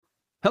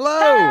Hello.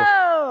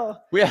 Oh!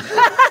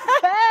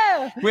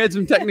 We had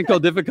some technical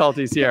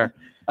difficulties here.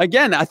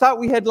 Again, I thought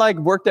we had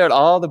worked out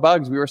all the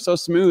bugs. We were so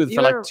smooth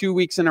for 2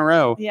 weeks in a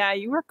row. Yeah,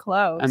 you were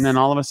close. And then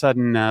all of a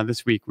sudden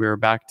this week we were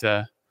back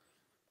to...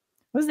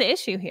 What's the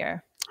issue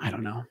here? I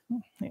don't know.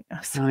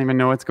 I don't even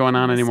know what's going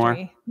on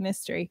anymore.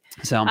 Mystery.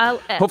 So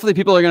hopefully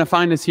people are going to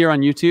find us here on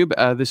YouTube.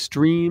 The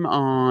stream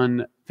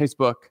on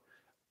Facebook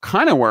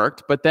kind of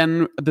worked, but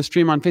then the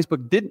stream on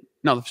Facebook didn't.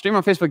 No, the stream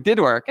on Facebook did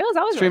work. It was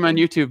always stream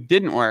working. on YouTube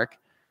didn't work.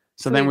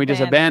 So then we just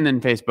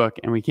abandoned Facebook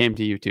and we came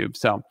to YouTube.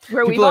 So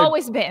where we've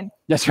always been.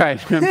 That's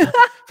right.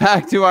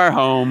 Back to our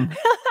home.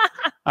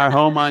 Our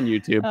home on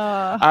YouTube.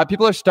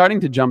 People are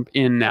starting to jump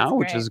in now,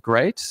 which is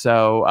great.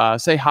 So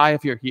say hi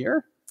if you're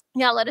here.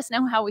 Yeah, let us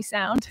know how we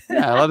sound.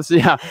 Yeah, let us.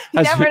 Yeah,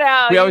 you never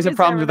know. We always have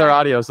problems with our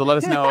audio, so let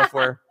us know if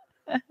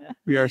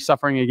we are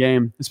suffering a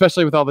game,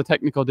 especially with all the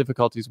technical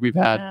difficulties we've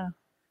had. Yeah.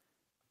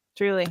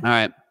 Truly. All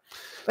right.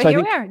 But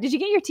here we are. Did you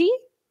get your tea?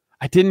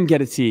 I didn't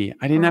get a tea.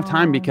 I didn't have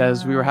time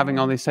because we were having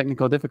all these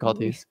technical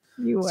difficulties.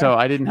 So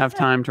I didn't have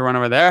time to run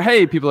over there.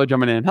 Hey, people are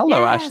jumping in.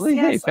 Hello, Ashley.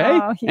 Yes. Hey, Faye.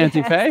 Oh, yes.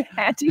 Auntie Faye.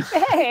 Auntie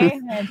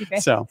Faye. Auntie Faye.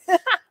 So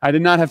I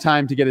did not have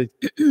time to get a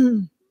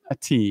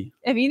tea.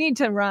 If you need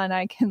to run,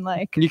 I can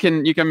You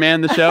can man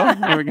the show.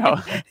 Here we go.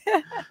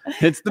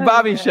 It's the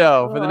Bobby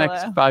Show for the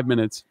next 5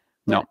 minutes.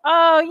 No.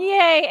 Oh,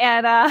 yay,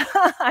 Anna.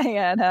 Hi,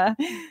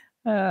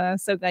 Anna.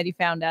 So glad you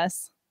found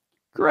us.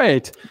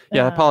 Great.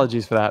 Yeah,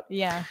 apologies for that.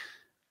 Yeah.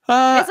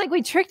 It's like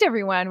we tricked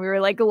everyone. We were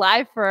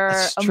live for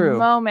a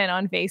moment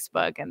on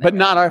Facebook, but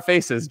not our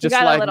faces. Just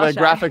the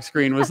graphic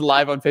screen was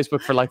live on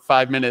Facebook for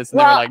 5 minutes, and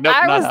well, they were like, "Nope,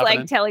 I not was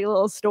happening." telling a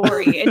little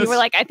story, and you were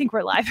like, "I think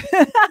we're live."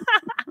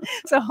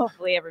 So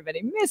hopefully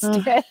everybody missed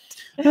it.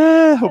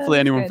 Hopefully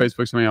anyone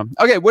Facebooks something on.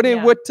 Okay, what do you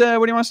want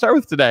to start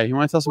with today? You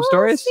want to tell some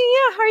stories?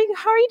 Yeah.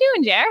 How are you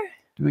doing, Jer?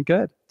 Doing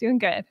good. Doing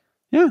good.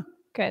 Yeah.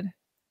 Good.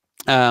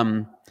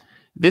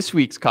 This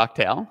week's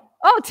cocktail.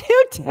 Oh,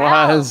 do tell.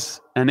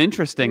 Was an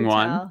interesting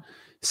one.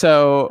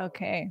 So,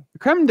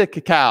 creme de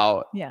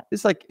cacao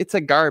is it's a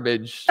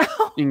garbage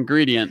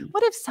ingredient.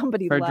 What if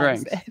somebody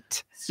loves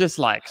it? It's just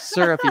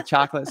syrupy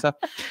chocolate stuff.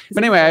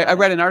 But anyway, I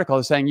read an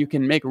article saying you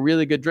can make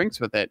really good drinks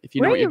with it if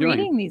you know what you're doing. Where are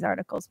you reading these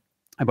articles?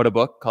 I bought a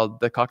book called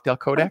The Cocktail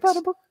Codex. I bought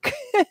a book.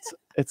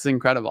 It's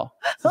incredible.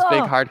 It's this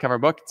big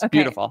hardcover book. It's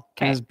beautiful.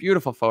 It has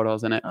beautiful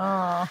photos in it.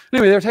 Oh.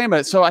 Anyway, they were talking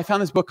about it. So I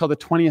found this book called The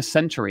 20th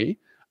Century.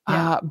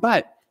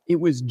 But it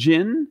was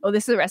gin. Oh,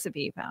 this is a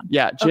recipe you found.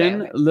 Yeah,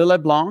 gin,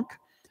 Lillet Blanc,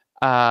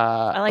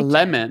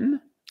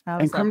 lemon,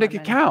 and creme de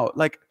cacao.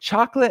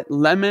 Chocolate,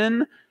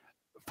 lemon,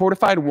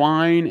 fortified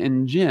wine,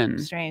 and gin.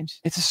 Strange.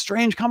 It's a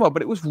strange combo,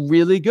 but it was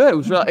really good. It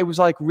was it was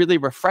really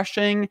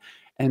refreshing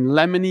and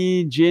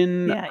lemony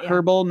gin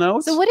herbal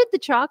notes. So what did the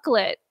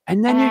chocolate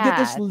And then you get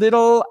this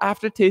little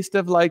aftertaste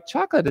of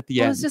chocolate at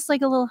the end. It was just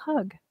like a little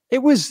hug.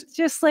 It was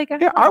just like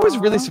I was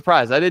really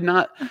surprised. I did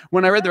not,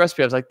 when I read the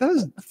recipe, I was like,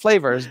 those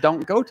flavors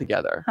don't go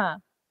together. Huh.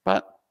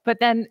 But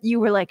then you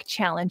were like,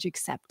 challenge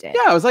accepted.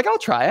 Yeah, I was like, I'll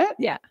try it.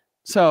 Yeah.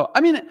 So,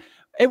 I mean,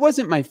 it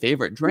wasn't my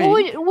favorite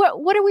drink.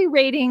 What are we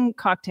rating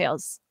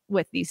cocktails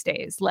with these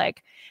days?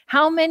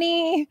 How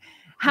many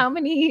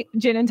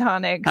gin and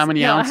tonics? How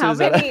many ounces?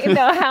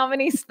 How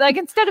many,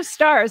 instead of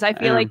stars, I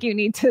feel like you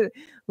need to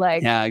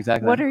yeah,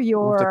 exactly. What are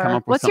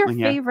what's your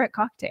here. favorite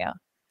cocktail?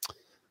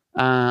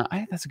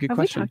 That's a good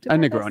question. A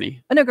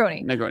Negroni. A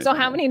Negroni. So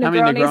how many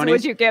Negronis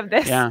would you give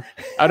this? Yeah.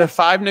 Out of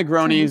 5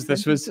 Negronis,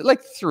 this was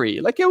 3.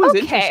 It was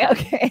interesting.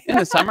 Okay. In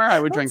the summer, I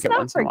would drink it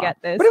once in a while.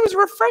 This. But it was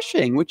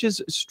refreshing, which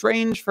is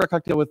strange for a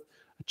cocktail with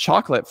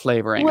chocolate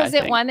flavoring. Was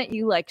it one that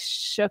you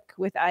shook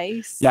with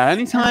ice? Yeah.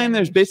 Anytime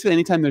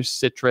there's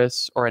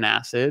citrus or an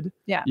acid,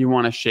 you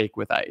want to shake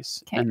with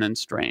ice and then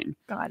strain.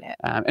 Got it.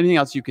 Anything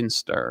else you can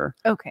stir.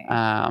 Okay.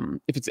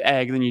 If it's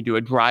egg, then you do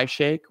a dry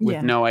shake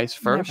with no ice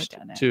first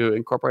to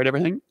incorporate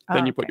everything.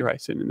 Then you put your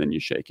ice in and then you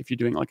shake if you're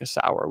doing a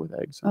sour with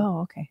eggs.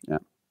 Oh, okay. Yeah.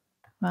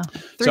 Well,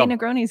 3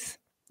 Negronis.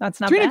 That's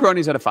not 3 bad.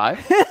 Negronis out of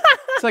 5.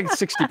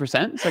 It's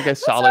 60%. It's a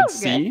solid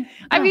C. Yeah.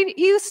 I mean,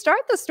 you start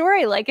the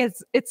story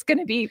it's going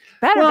to be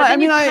better. Well, it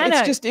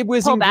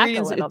was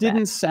ingredients. It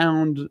didn't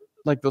sound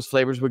like those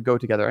flavors would go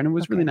together, and it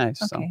was really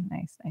nice. Okay,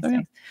 nice.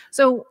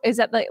 So is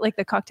that like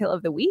the cocktail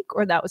of the week,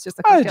 or that was just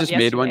the cocktail? I just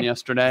made one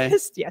yesterday.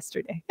 Just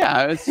yesterday.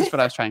 Yeah, it's just what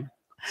I was trying.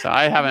 So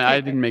I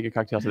didn't make a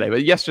cocktail today,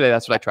 but yesterday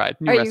that's what I tried.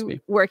 New recipe.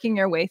 You working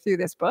your way through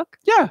this book?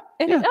 Yeah.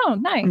 Oh,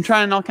 nice. I'm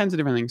trying all kinds of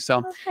different things.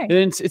 So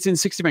it's in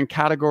 6 different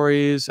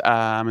categories,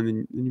 and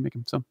then you make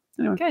them. So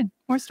anyway. Good.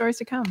 More stories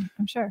to come,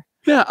 I'm sure.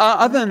 Yeah.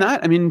 Other than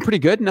that, I mean, pretty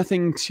good.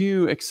 Nothing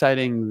too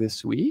exciting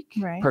this week,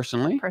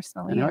 personally.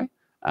 Anyway.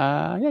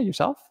 Yeah.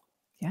 Yourself?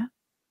 Yeah.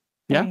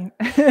 Yeah.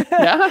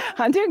 Yeah.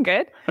 I'm doing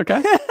good.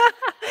 Okay.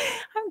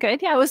 I'm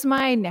good. Yeah. It was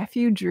my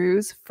nephew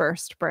Drew's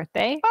first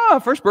birthday. Oh,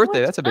 first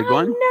birthday. That's a big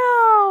one.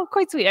 No. Oh,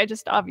 quite sweet. I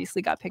just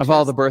obviously got pictures Of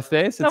all the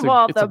birthdays, of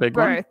all it's the a big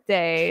one.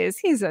 birthdays.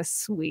 He's a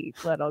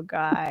sweet little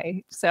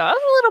guy. So I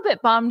was a little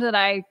bit bummed that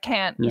I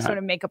can't sort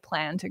of make a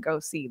plan to go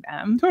see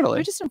them. Totally.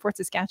 They're just in Fort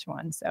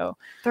Saskatchewan, so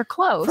they're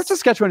close. Fort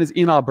Saskatchewan is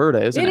in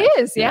Alberta, isn't it? It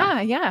is,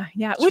 yeah.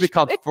 It should be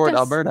called Fort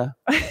Alberta.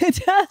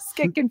 It does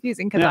get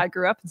confusing because I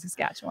grew up in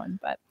Saskatchewan,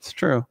 but it's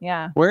true.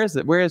 Yeah. Where is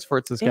it? Where is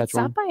Fort Saskatchewan? It's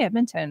up by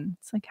Edmonton.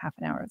 It's like half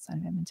an hour outside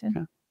of Edmonton.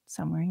 Okay.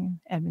 Somewhere in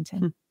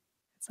Edmonton.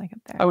 It's like up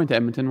there. I went to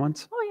Edmonton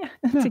once. Oh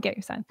yeah. To get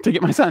your son. To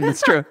get my son.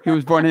 That's true. He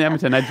was born in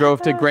Edmonton. I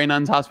drove to Grey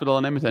Nuns Hospital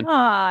in Edmonton.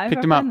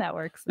 Picked him up. That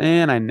works.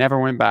 And I never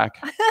went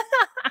back.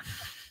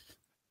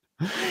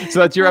 So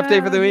that's your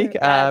update for the week.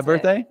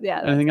 Birthday? It.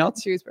 Yeah. Anything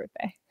else? Drew's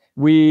birthday.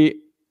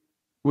 We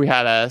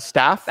had a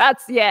staff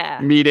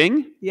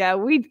meeting. Yeah,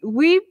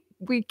 we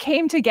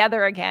came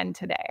together again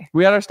today.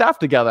 We had our staff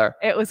together.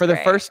 It was for great.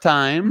 the first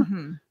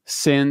time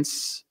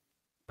since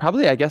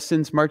probably, I guess,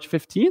 since March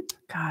 15th.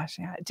 Gosh,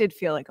 yeah, it did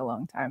feel like a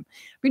long time.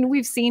 I mean,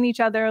 we've seen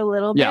each other a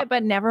little bit,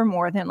 but never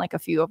more than like a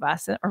few of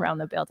us around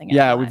the building.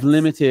 Yeah, we've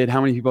limited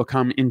how many people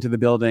come into the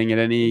building at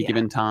any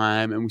given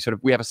time. And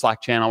we have a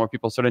Slack channel where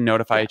people sort of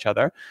notify each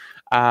other.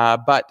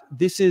 But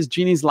this is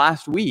Jeannie's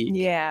last week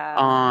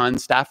on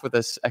staff with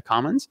us at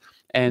Commons.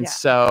 And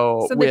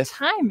so the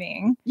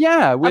timing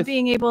of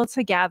being able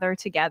to gather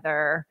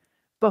together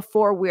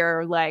before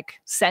we're like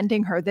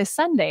sending her this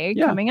Sunday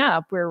coming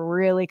up, we're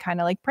really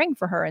kind of like praying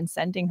for her and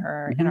sending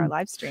her in our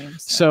live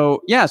streams.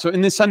 So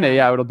in this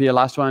Sunday, it'll be a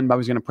last one. I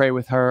was going to pray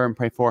with her and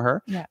pray for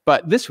her. Yeah.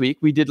 But this week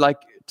we did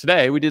like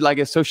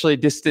a socially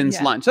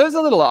distanced lunch. So it was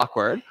a little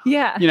awkward.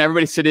 Yeah. You know,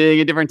 everybody's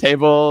sitting at different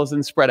tables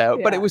and spread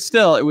out. But it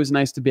was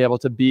nice to be able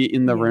to be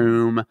in the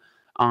room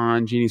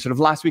on Jeannie's sort of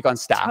last week on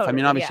staff. Totally, I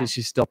mean, obviously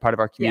she's still part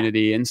of our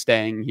community and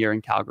staying here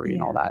in Calgary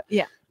and all that.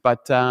 Yeah.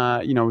 But,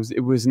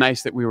 it was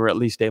nice that we were at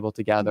least able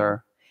to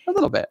gather a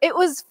little bit. It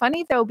was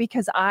funny, though,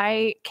 because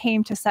I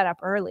came to set up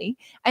early.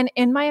 And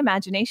in my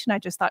imagination, I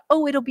just thought,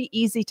 it'll be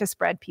easy to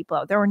spread people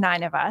out. There were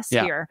 9 of us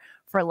here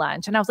for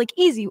lunch. And I was like,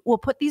 easy. We'll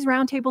put these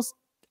round tables.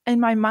 In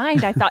my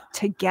mind, I thought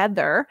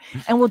together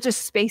and we'll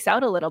just space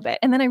out a little bit.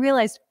 And then I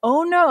realized,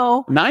 oh,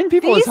 no. 9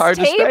 people is hard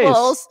to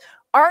space.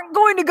 Aren't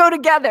going to go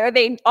together.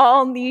 They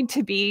all need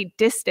to be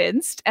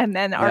distanced. And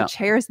then our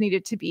chairs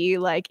needed to be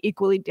like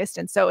equally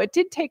distanced. So it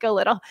did take a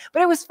little,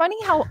 but it was funny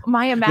how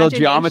my imagination,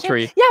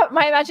 geometry. Yeah,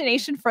 my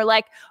imagination for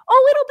like,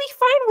 it'll be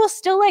fine. We'll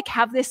still like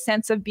have this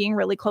sense of being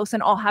really close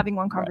and all having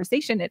one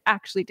conversation. It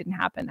actually didn't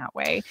happen that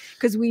way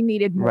because we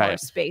needed more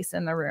space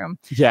in the room.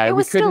 Yeah, it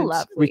was still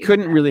lovely. We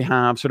couldn't really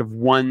have sort of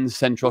one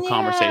central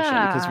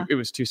conversation because it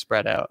was too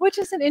spread out. Which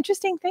is an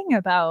interesting thing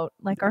about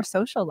like our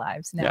social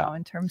lives now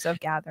in terms of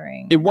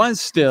gathering. It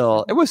was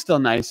still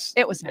nice.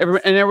 It was nice.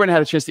 And everyone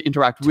had a chance to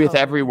interact with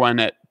everyone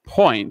at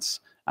points.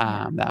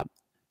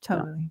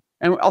 Totally.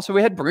 And also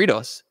we had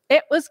burritos.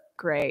 It was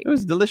great. It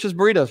was delicious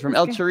burritos from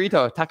El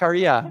Chorrito,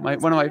 Taqueria,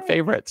 one of my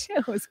favorites.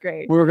 It was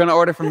great. We were going to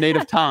order from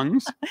Native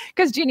Tongues.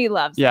 Because Jeannie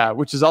loves it. Yeah,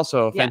 which is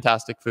also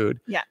fantastic food.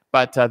 Yeah.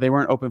 But they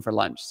weren't open for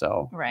lunch.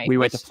 So we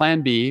went to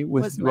Plan B,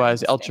 was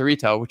El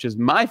Chorrito, which is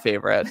my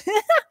favorite.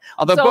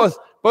 Although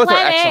both are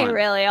excellent.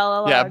 Really, all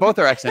along. Yeah, both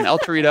are excellent. El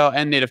Chorrito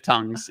and Native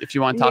Tongues. If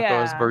you want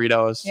tacos,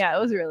 burritos. Yeah, it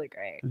was really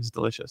great. It was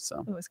delicious.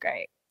 So it was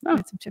great. We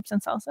had some chips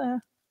and salsa.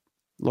 A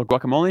little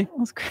guacamole. It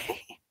was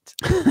great.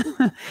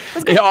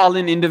 All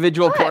in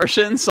individual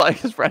portions, like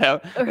spread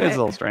out. It's a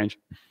little strange.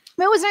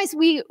 It was nice.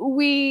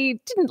 We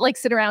didn't like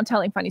sit around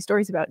telling funny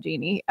stories about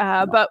Jeannie,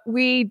 but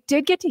we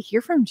did get to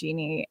hear from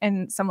Jeannie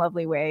in some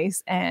lovely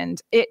ways,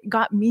 and it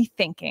got me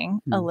thinking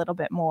a little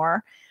bit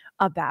more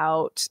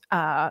about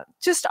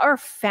just our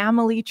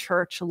family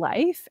church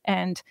life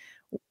and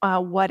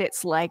what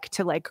it's like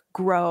to like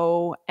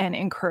grow and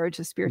encourage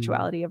the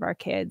spirituality of our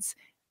kids.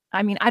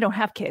 I mean, I don't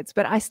have kids,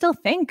 but I still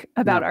think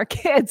about our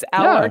kids,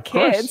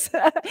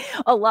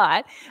 a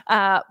lot.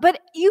 But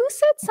you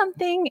said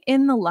something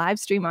in the live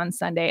stream on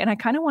Sunday, and I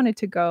kind of wanted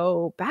to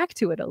go back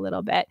to it a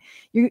little bit.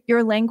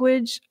 Your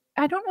language,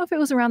 I don't know if it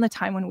was around the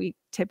time when we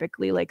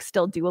typically like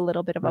still do a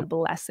little bit of a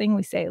blessing.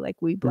 We say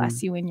like, we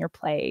bless you in your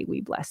play,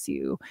 we bless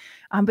you.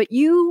 But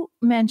you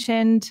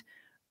mentioned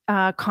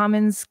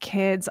Commons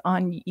Kids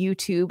on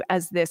YouTube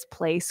as this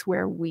place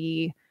where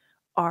we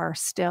are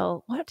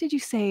still, what did you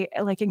say?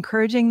 Like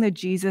encouraging the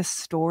Jesus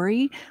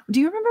story. Do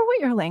you remember what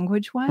your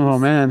language was? Oh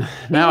man,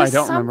 now I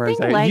don't remember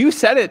exactly. Like, you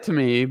said it to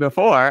me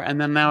before, and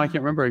then now I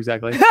can't remember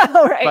exactly.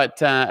 Right. But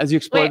as you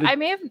explore, I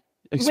may have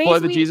explore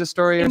the Jesus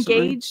story or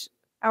engage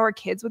our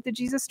kids with the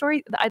Jesus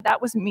story. That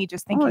was me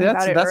just thinking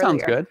about it. That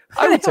sounds good.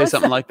 I would say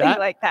something like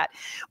that.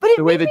 But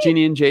the way that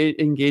Jeannie and Jay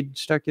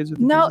engaged our kids with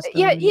the Jesus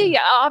story. Yeah.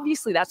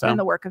 Obviously, that's been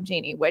the work of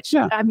Jeannie. Which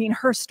I mean,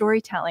 her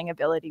storytelling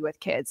ability with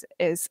kids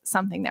is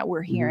something that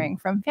we're hearing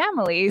from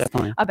families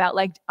about.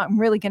 Like, I'm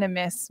really gonna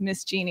miss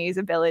Jeannie's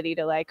ability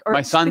to like. Or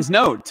my son's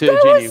note to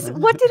Jeannie.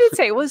 What did it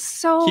say? It was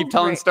so. Keep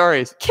telling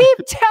stories. Keep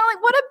telling.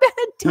 What a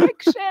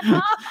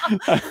benediction!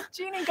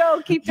 Jeannie,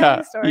 go keep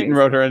telling stories. Eaton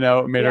wrote her a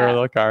note, made her a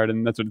little card,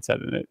 and that's what it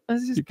said in it.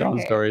 Keep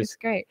telling stories. It's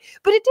great.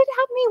 But it did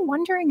have me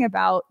wondering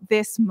about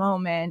this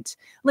moment.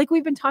 Like,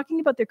 we've been talking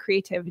about the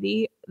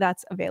creativity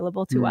that's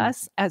available to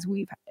us as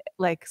we've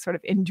like sort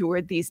of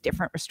endured these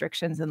different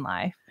restrictions in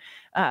life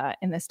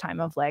in this time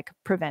of like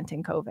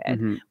preventing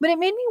COVID. But it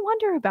made me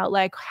wonder about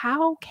like,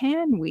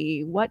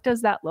 what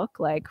does that look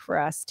like for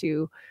us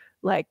to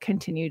like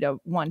continue to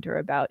wonder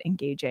about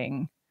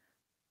engaging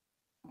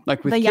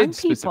like with the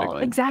kids young people?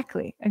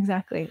 Specifically.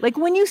 Exactly. Like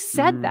when you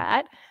said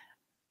that,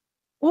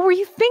 what were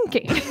you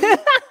thinking?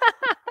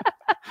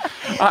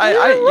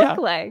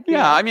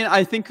 I mean,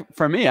 I think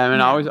for me, I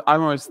mean,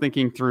 I'm always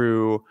thinking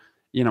through,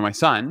 you know, my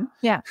son,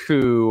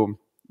 who,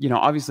 you know,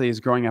 obviously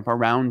is growing up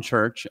around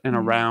church and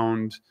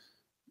around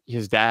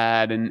his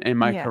dad and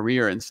my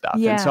career and stuff.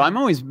 And so I'm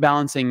always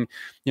balancing,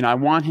 you know,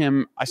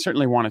 I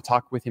certainly want to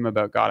talk with him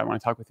about God. I want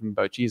to talk with him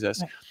about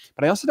Jesus,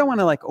 but I also don't want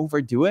to like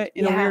overdo it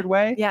in a weird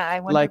way. I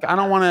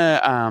don't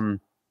want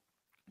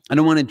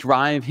to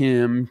drive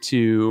him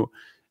to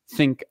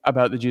think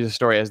about the Jesus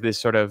story as this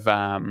sort of,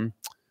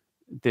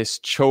 this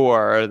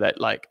chore that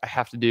like I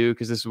have to do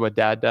because this is what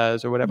dad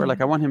does or whatever.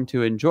 Like I want him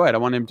to enjoy it. I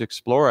want him to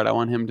explore it. I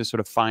want him to sort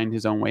of find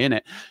his own way in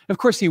it. Of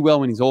course he will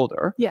when he's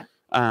older.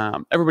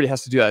 Everybody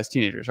has to do that as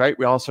teenagers, right?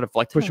 We all sort of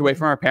like push away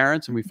from our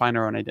parents and we find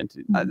our own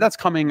identity. That's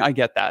coming. I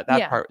get that.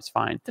 That part is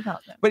fine.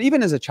 But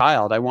even as a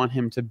child, I want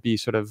him to be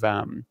sort of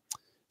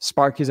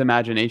spark his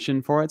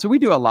imagination for it. So we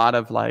do a lot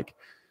of like,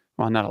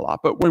 well, not a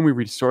lot, but when we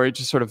read a story,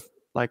 just sort of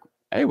like,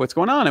 hey, what's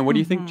going on? And what do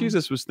you think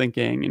Jesus was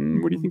thinking?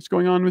 And what do you think's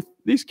going on with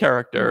these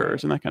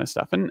characters and that kind of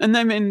stuff? And then,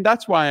 I mean,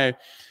 that's why I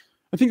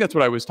think that's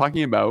what I was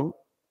talking about,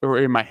 or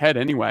in my head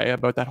anyway,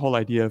 about that whole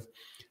idea of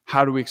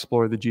how do we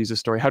explore the Jesus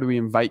story? How do we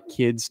invite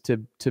kids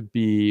to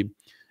be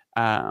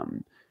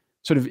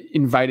sort of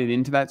invited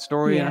into that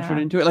story and ushered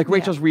into it? Like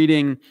Rachel's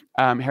reading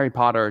Harry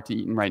Potter to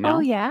Eaton right now.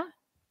 Oh, yeah.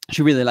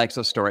 She really likes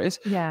those stories.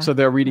 So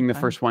they're reading the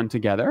first one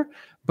together.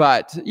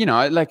 But, you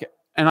know, like,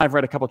 and I've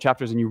read a couple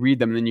chapters and you read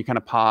them and then you kind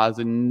of pause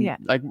and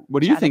like,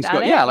 what do you think's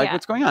going on? Yeah, like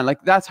what's going on? Like,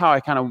 that's how I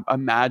kind of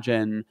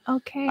imagine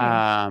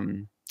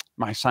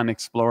my son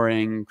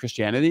exploring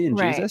Christianity and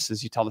Jesus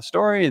as you tell the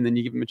story and then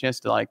you give him a chance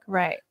to like,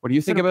 what do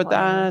you think about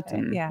that?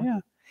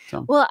 And,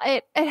 so. Well,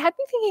 it had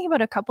me thinking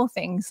about a couple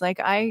things.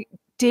 Like I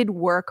did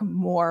work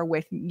more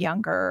with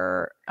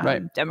younger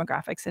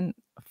demographics in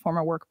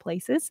former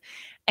workplaces.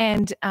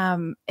 And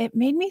it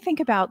made me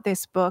think about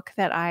this book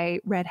that I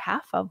read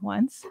half of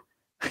once.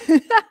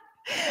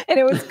 And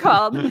it was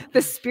called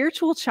The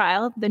Spiritual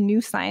Child, The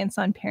New Science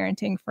on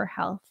Parenting for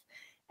Health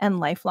and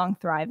Lifelong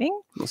Thriving.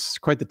 That's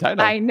quite the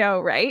title. I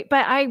know, right?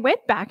 But I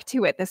went back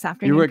to it this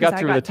afternoon. You got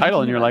through the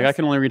title and you're like, I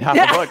can only read half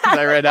a book because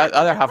I read that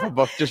other half a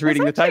book just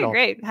reading the title.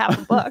 Great, half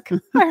a book.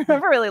 I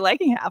remember really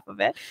liking half of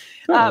it.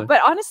 Totally.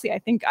 But honestly, I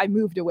think I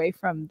moved away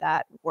from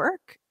that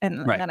work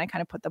and then I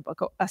kind of put the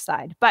book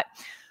aside. But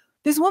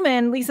this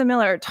woman, Lisa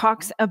Miller,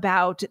 talks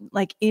about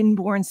like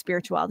inborn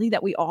spirituality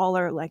that we all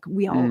are like,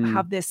 we all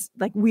have this,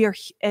 like we are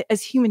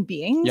as human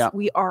beings,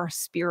 we are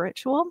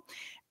spiritual.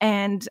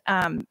 And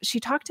she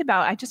talked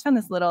about, I just found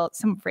this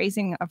some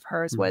phrasing of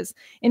hers was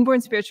inborn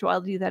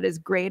spirituality that is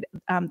great,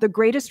 the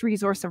greatest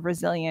resource of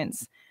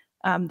resilience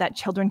that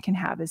children can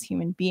have as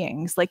human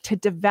beings, like to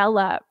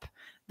develop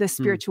the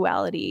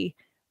spirituality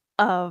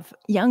of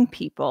young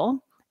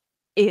people.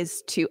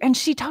 And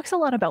she talks a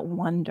lot about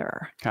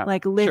wonder,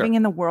 like living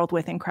in the world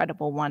with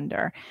incredible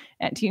wonder.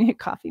 And do you need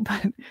coffee?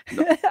 But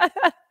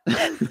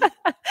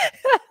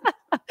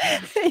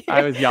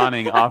I was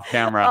yawning off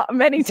camera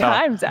many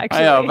times, actually.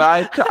 I know,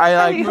 but I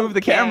like moved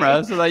the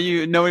camera so that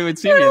nobody would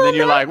see me. And then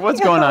you're like, "What's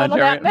going on,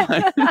 Jerry?"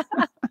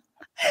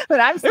 But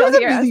I'm still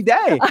here. It was a busy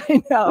day.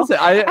 I know. Listen,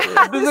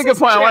 this is a good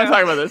point. I want to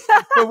talk about this.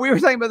 But we were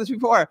talking about this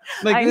before.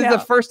 Like, this is the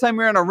first time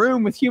we're in a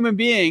room with human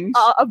beings.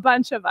 A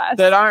bunch of us.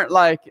 That aren't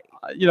like,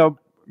 you know,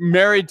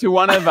 married to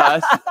one of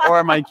us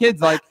or my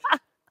kids. Like,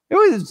 it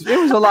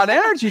was a lot of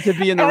energy to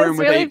be in the room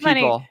with really 8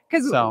 people.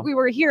 Because we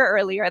were here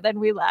earlier, then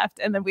we left,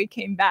 and then we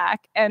came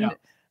back. And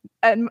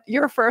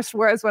your first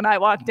words when I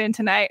walked in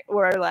tonight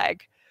were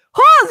like,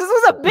 "Oh, this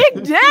was a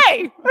big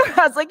day."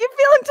 I was like, "You're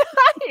feeling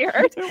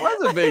tired." It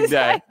was a big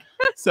day.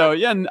 So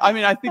yeah, I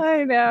mean, I think.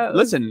 I know.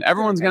 Listen,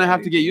 everyone's gonna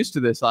have to get used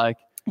to this. Like,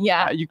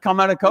 you come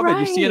out of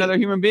COVID, you see another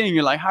human being,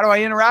 you're like, how do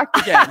I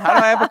interact again? How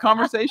do I have a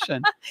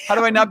conversation? How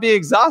do I not be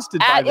exhausted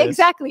by this?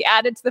 Exactly.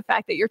 Added to the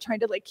fact that you're trying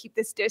to like keep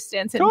this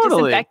distance and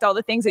disinfect all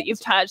the things that you've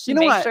touched and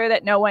make sure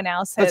that no one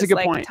else has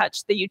like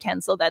touched the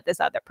utensil that this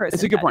other person.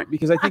 It's a good point,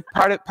 because I think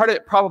part of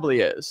it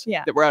probably is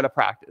that we're out of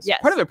practice. Yes.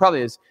 Part of it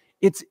probably is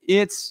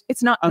it's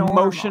not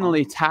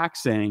emotionally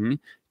taxing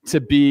to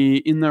be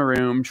in the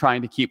room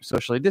trying to keep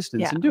socially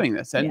distanced and doing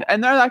this. And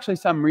there's actually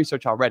some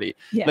research already,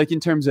 like in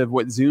terms of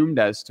what Zoom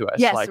does to us.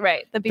 Yes, like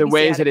right. The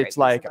ways that it's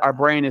like our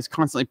brain is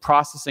constantly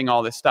processing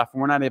all this stuff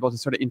and we're not able to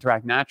sort of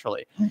interact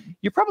naturally.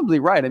 You're probably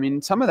right. I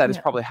mean, some of that is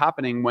probably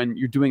happening when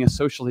you're doing a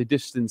socially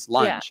distanced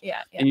lunch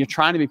and you're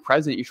trying to be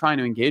present, you're trying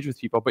to engage with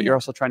people, but you're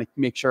also trying to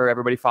make sure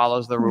everybody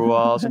follows the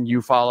rules and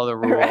you follow the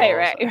rules.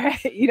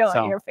 Right. You don't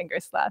want your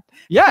fingers slapped.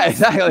 Yeah,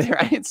 exactly.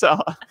 Right.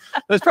 So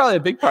that's probably a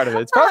big part of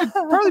it. It's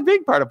probably a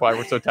big part part of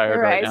why we're so tired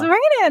right now. So we're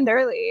gonna end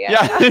early.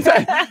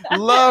 Yeah,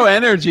 low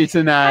energy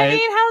tonight. I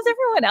mean, how's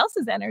everyone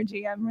else's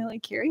energy? I'm really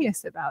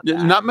curious about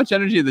that. Not much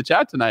energy in the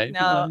chat tonight.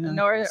 No,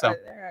 nor so.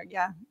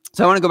 yeah.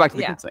 So I want to go back to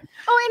the kids thing.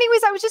 Oh,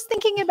 anyways, I was just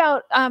thinking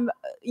about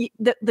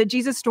the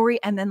Jesus story,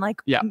 and then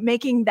like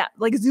making that,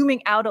 like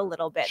zooming out a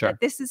little bit. Sure. That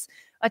this is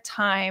a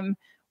time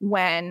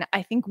when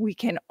I think we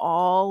can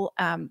all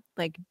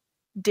like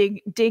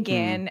dig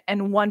in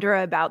and wonder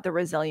about the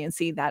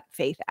resiliency that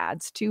faith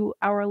adds to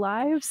our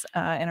lives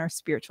and our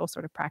spiritual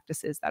sort of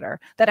practices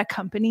that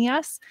accompany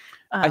us.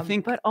 I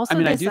think, but also,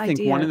 I do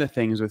think one of the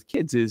things with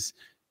kids is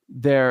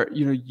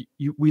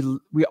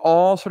we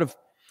all sort of,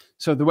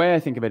 so the way I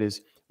think of it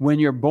is, when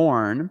you're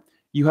born,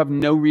 you have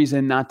no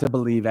reason not to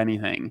believe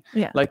anything.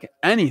 Yeah. Like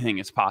anything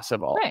is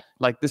possible. Right.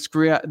 Like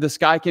the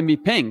sky can be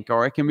pink,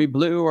 or it can be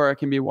blue, or it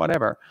can be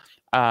whatever.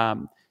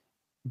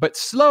 But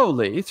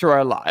slowly through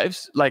our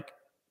lives, like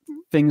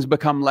things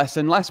become less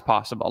and less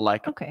possible.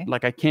 Like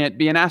I can't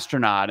be an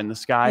astronaut, and the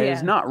sky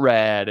is not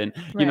red, and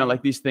you know,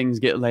 like these things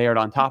get layered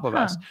on top of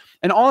us.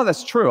 And all of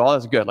that's true. All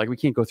that's good. Like we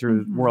can't go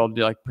through the world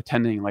like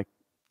pretending like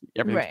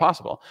everything's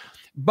possible.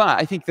 But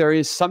I think there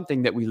is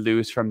something that we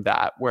lose from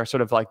that, where sort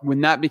of like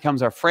when that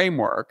becomes our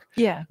framework,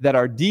 that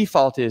our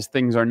default is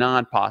things are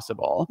not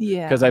possible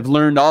because I've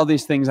learned all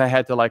these things I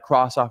had to like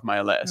cross off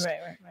my list.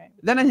 Right.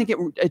 Then I think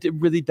it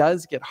really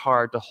does get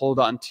hard to hold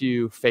on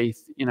to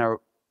faith, you know,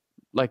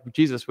 like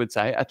Jesus would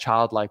say, a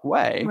childlike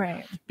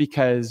way,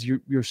 because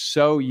you're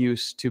so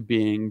used to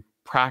being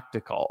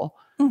practical,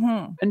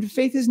 and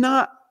faith is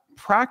not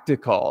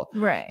practical.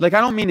 Like,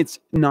 I don't mean it's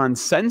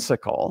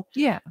nonsensical.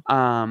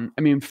 I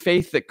mean,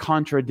 faith that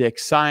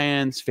contradicts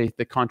science, faith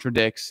that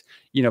contradicts,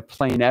 you know,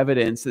 plain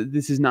evidence.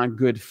 This is not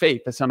good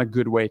faith. That's not a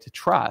good way to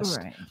trust.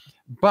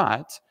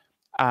 But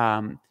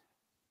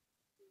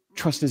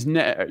trust is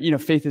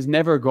faith is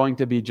never going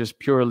to be just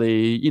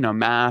purely, you know,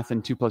 math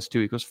and 2 +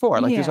 2 =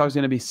 4. Like there's always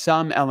going to be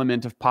some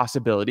element of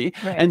possibility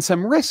and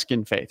some risk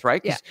in faith,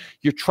 right? Because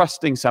you're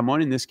trusting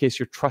someone. In this case,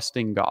 you're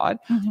trusting God.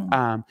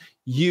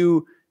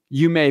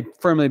 You may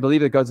firmly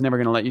believe that God's never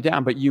going to let you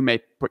down, but you may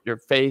put your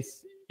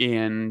faith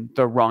in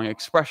the wrong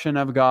expression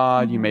of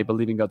God. You may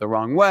believe in God the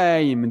wrong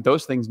way. I mean,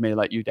 those things may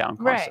let you down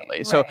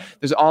constantly. So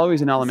there's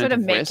always an element sort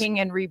of risk. making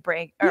and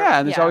re-break.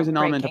 And there's always an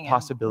element of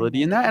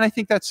possibility in that. And I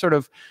think that's sort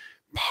of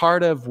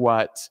part of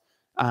what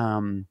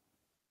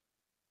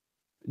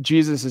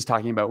Jesus is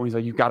talking about when he's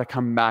like, you've got to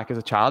come back as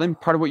a child. And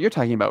part of what you're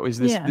talking about is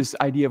this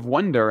idea of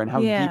wonder and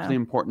how deeply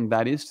important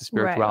that is to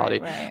spirituality.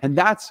 And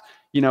that's,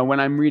 you know, when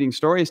I'm reading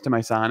stories to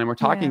my son and we're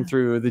talking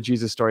through the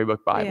Jesus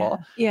Storybook Bible,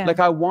 like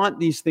I want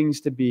these things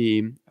to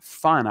be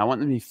fun. I want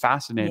them to be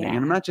fascinating. And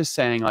I'm not just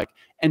saying like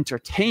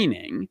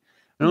entertaining.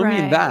 I don't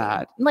mean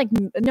that. Like,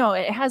 no,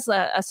 it has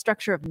a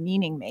structure of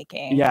meaning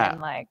making. And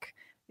like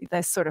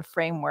this sort of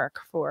framework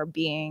for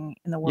being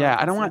in the world.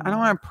 I don't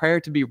want prayer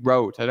to be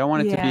rote. I don't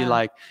want it to be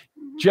like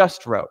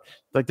just rote.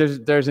 Like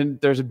there's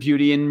a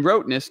beauty in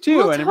roteness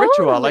too, and a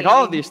ritual, like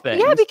all of these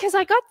things. Yeah, because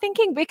I got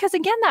thinking, because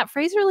again, that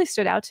phrase really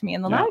stood out to me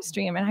in the live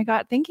stream, and I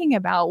got thinking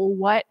about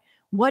what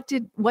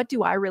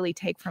do I really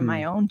take from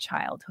my own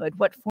childhood?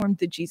 What formed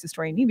the Jesus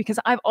story in me? Because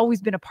I've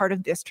always been a part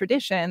of this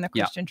tradition, the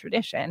Christian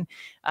tradition.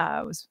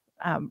 I was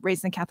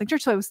raised in the Catholic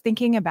Church. So I was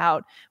thinking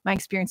about my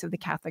experience of the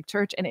Catholic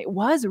Church, and it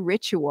was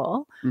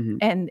ritual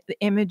and the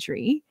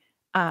imagery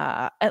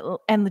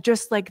and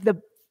just like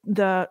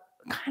the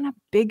kind of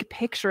big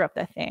picture of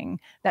the thing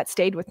that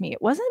stayed with me.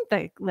 It wasn't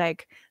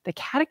the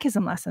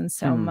catechism lessons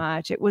so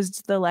much. It was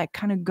the like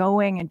kind of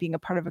going and being a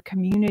part of a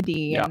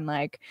community and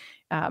like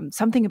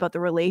something about the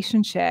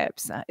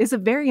relationships is a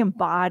very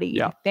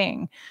embodied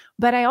thing.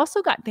 But I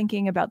also got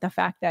thinking about the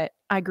fact that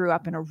I grew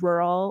up in a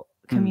rural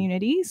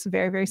communities,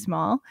 very, very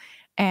small,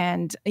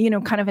 and, you know,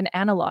 kind of an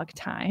analog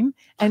time.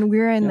 And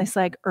we're in this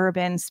like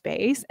urban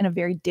space and a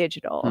very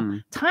digital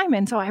time.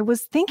 And so I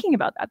was thinking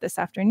about that this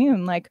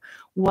afternoon, like,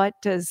 what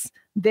does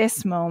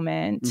this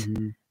moment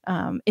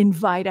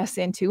invite us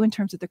into in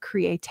terms of the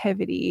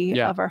creativity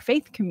of our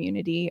faith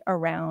community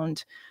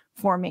around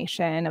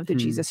formation of the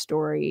Jesus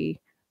story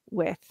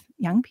with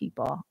young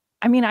people?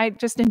 I mean, I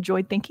just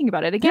enjoyed thinking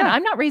about it. Again,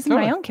 I'm not raising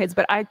my own kids,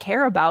 but I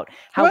care about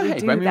how we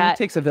do that. It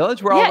takes a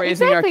village. We're all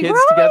raising our kids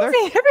together.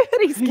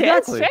 Everybody's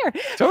kids, sure.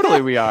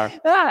 Totally, we are.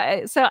 So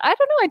I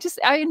don't know.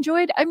 I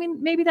enjoyed. I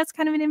mean, maybe that's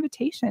kind of an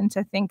invitation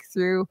to think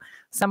through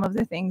some of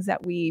the things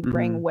that we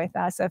bring with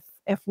us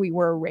if we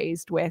were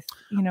raised with,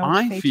 you know,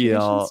 I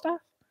feel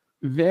stuff.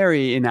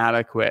 Very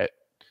inadequate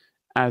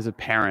as a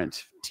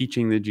parent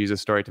teaching the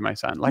Jesus story to my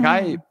son. Like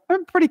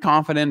I'm pretty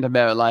confident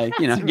about like,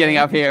 you know, getting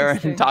up here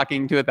and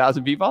talking to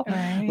 1,000 people.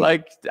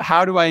 Like,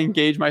 how do I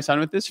engage my son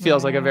with this?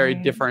 Feels like a very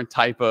different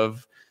type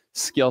of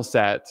skill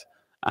set.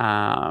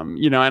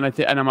 You know, and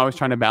I'm always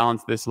trying to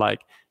balance this,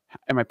 like,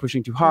 am I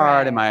pushing too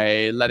hard? Right. Am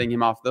I letting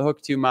him off the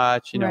hook too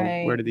much? You know,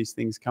 where do these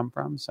things come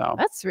from? So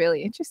that's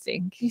really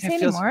interesting. Can you say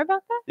any more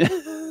about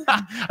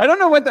that? I don't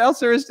know what else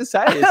there is to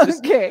say. It's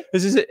just, okay.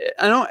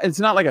 I don't. It's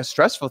not like a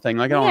stressful thing.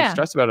 Like I don't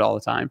stress about it all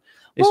the time.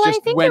 It's well, just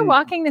I think you're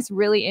walking this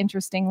really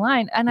interesting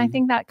line, and I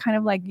think that kind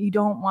of like you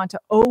don't want to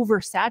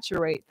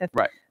oversaturate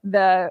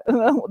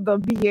the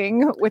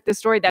being with the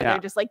story that they're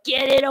just like,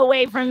 get it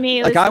away from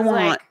me. Like I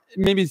want,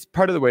 maybe it's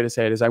part of the way to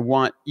say it is I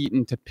want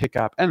Ethan to pick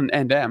up and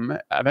Em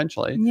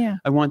eventually. Yeah.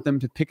 I want them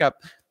to pick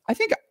up. I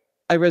think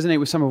I resonate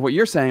with some of what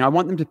you're saying. I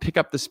want them to pick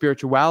up the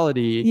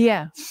spirituality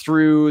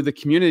through the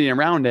community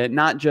around it,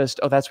 not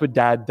just, oh, that's what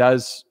dad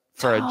does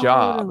for a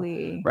job,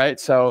 right?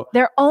 So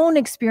their own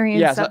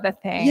experience of the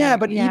thing. Yeah,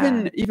 but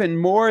even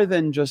more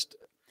than just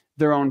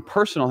their own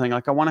personal thing.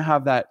 Like I want to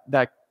have that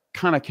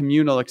kind of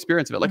communal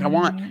experience of it. Like I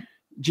want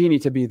Jeannie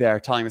to be there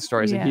telling the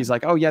stories, and he's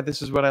like, oh yeah,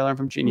 this is what I learned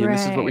from Jeannie, and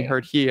this is what we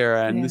heard here,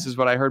 and this is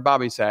what I heard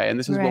Bobby say, and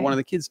this is what one of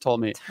the kids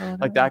told me,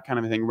 like that kind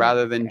of thing,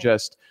 rather than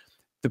just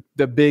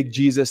the big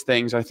Jesus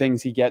things are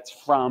things he gets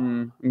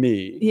from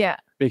me. Yeah.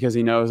 Because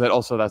he knows that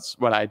also that's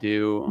what I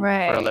do for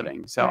a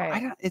living. So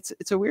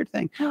it's a weird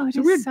thing. Oh, it's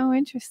a weird, so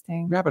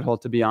interesting rabbit hole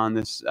to be on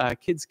this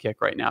kids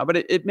kick right now. But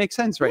it makes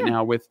sense right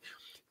now with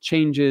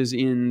changes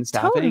in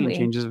staffing and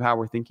changes of how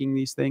we're thinking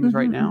these things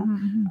right now.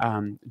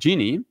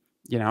 Jeannie,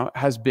 you know,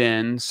 has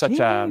been such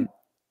a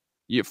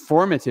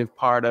formative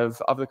part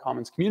of the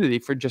Commons community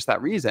for just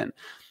that reason.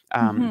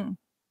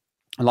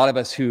 A lot of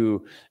us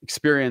who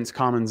experience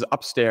Commons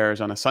upstairs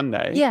on a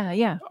Sunday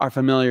are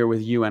familiar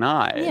with you and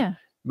I. Yeah.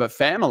 But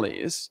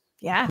families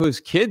whose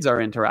kids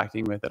are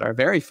interacting with it are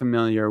very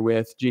familiar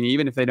with Jeannie,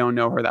 even if they don't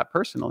know her that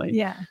personally.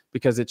 Yeah.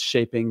 Because it's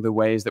shaping the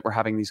ways that we're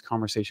having these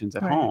conversations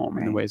at home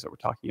and the ways that we're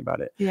talking about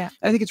it. Yeah.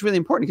 I think it's really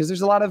important because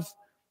there's a lot of,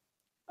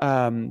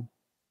 I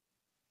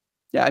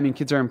mean,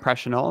 kids are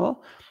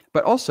impressionable,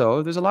 but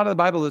also there's a lot of the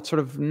Bible that's sort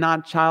of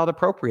not child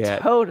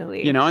appropriate.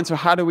 Totally. You know, and so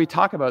how do we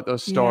talk about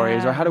those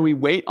stories or how do we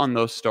wait on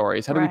those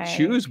stories? How do we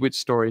choose which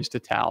stories to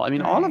tell? I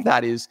mean, all of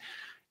that it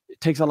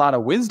takes a lot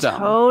of wisdom.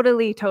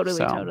 Totally.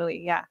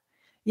 Yeah.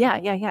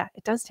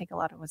 It does take a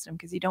lot of wisdom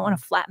because you don't want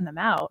to flatten them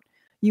out.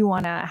 You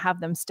want to have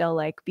them still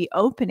like be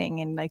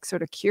opening and like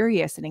sort of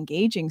curious and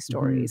engaging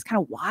stories,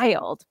 kind of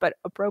wild, but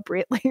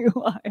appropriately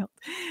wild.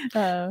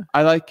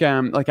 I like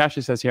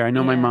Ashley says here, I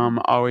know my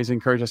mom always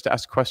encouraged us to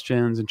ask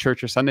questions in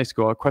church or Sunday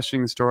school.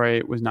 Questioning the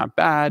story was not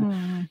bad.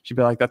 She'd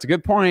be like, that's a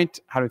good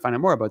point. How do we find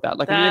out more about that?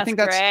 Like, I mean, I think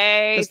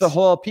that's the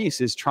whole piece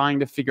is trying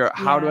to figure out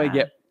how do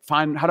I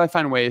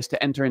find ways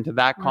to enter into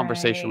that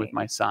conversation with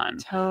my son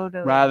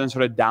rather than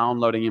sort of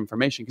downloading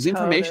information, because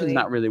information is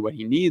not really what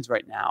he needs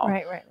right now.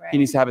 Right. He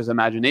needs to have his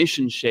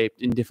imagination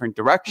shaped in different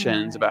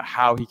directions about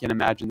how he can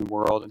imagine the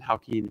world and how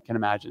he can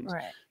imagine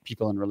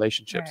people and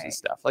relationships and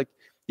stuff. Like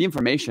the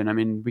information, I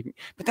mean,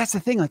 but that's the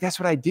thing. Like, that's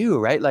what I do,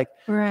 right? Like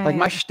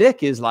my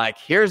shtick is like,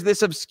 here's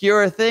this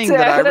obscure thing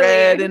that I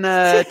read in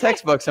a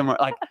textbook somewhere.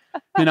 Like,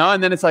 you know,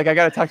 and then it's like, I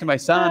got to talk to my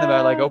son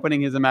about like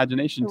opening his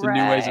imagination to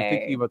new ways of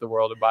thinking about the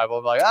world of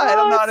Bible. Like, I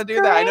don't know how to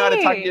do that. I know how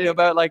to talk to you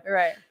about like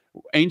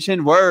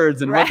ancient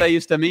words and what they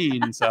used to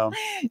mean. So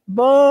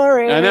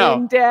boring, I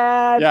know.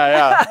 Dad.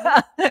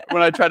 Yeah.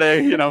 When I try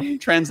to, you know,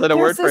 translate a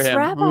word for him.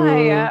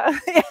 Rabbi,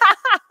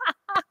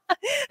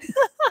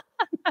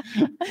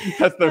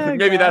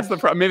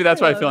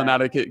 that's why I feel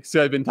inadequate.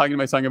 So I've been talking to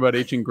my son about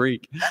ancient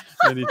Greek.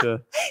 I need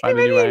to find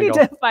a new angle.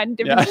 Need to find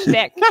different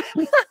shtick.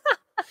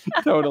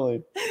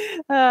 Totally.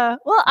 I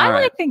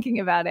like thinking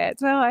about it,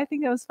 so I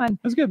think that was fun. It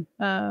was good.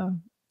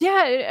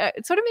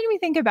 It sort of made me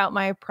think about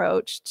my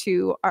approach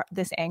to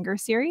this anger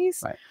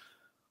series.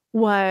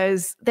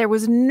 Was there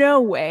was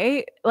no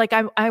way, like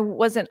I'm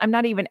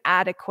not even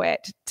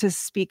adequate to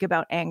speak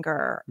about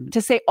anger,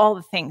 to say all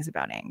the things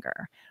about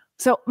anger.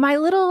 So my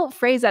little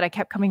phrase that I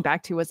kept coming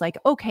back to was like,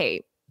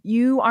 okay,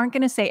 you aren't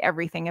going to say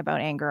everything about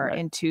anger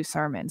in 2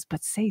 sermons,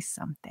 but say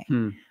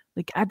something.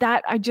 Like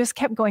that, I just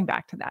kept going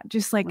back to that.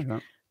 Just like,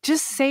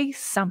 just say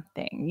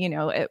something, you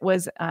know, it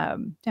was,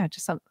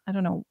 just some, I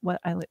don't know what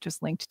I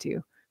just linked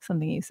to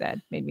something you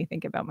said, made me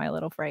think about my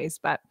little phrase,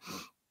 but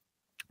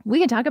we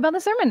can talk about the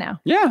sermon now.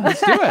 Yeah,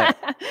 let's do it.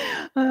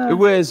 It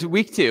was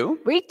week 2.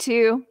 Week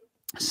 2.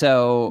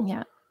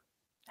 So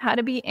how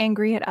to be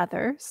angry at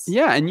others.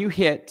 Yeah, and you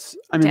hit,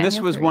 I mean, Daniel this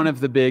was 3. One of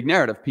the big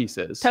narrative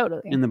pieces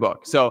in the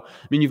book. So,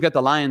 I mean, you've got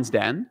the lion's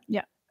den.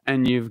 Yeah.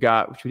 And you've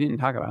got, which we didn't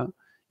talk about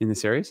in the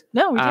series.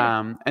 No, we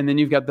didn't. And then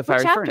you've got the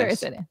fiery furnace. What chapter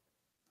is it in?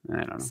 I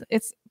don't know.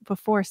 It's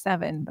before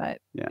 7, but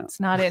it's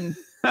not in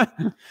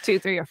 2,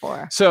 3, or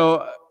 4.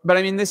 So, but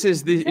I mean, this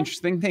is the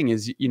interesting thing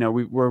is, you know,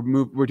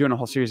 we're doing a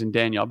whole series in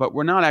Daniel, but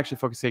we're not actually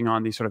focusing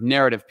on these sort of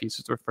narrative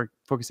pieces. We're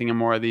focusing on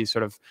more of these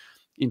sort of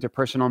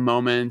interpersonal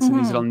moments and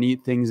these little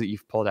neat things that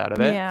you've pulled out of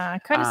it. Yeah, I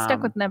kind of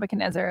stuck with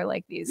Nebuchadnezzar,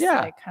 like these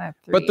like kind of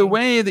 3 But the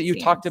way that you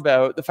talked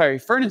about the fiery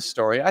furnace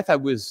story, I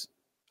thought was,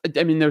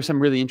 I mean, there's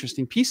some really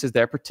interesting pieces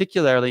there,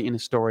 particularly in a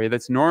story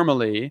that's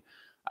normally,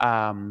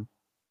 I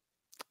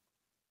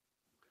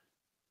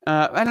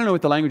don't know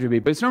what the language would be,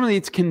 but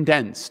it's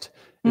condensed.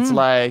 It's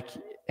like,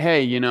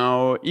 hey, you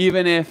know,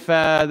 even if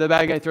the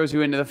bad guy throws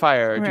you into the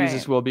fire, Right.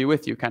 Jesus will be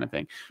with you, kind of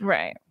thing.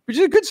 Right. Which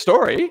is a good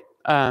story.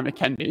 It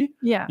can be,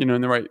 Yeah. you know,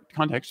 in the right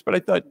context. But I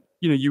thought,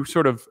 you know, you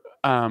sort of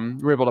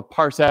were able to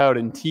parse out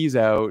and tease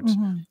out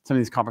some of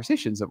these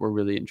conversations that were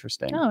really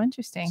interesting. Oh,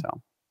 interesting.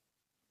 So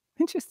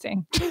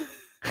interesting.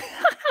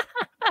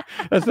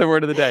 That's the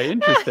word of the day.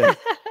 Interesting.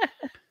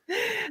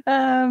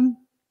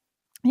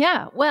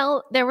 Yeah.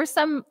 Well, there were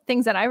some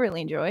things that I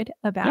really enjoyed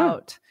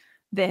about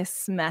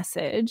this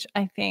message.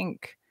 I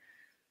think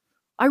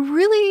I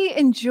really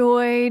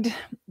enjoyed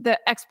the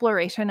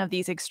exploration of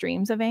these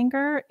extremes of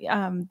anger,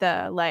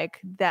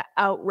 the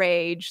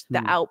outrage,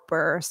 the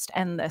outburst,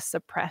 and the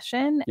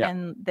suppression,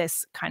 and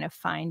this kind of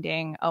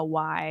finding a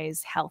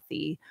wise,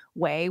 healthy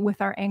way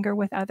with our anger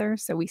with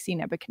others. So we see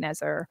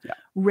Nebuchadnezzar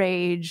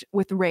rage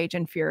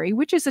and fury,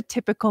 which is a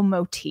typical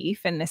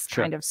motif in this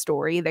kind of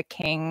story. The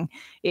king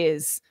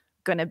is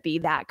going to be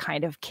that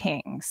kind of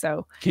king.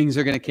 So kings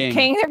are going to king.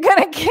 Kings are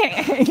going to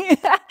king.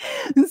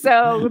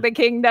 So the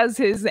king does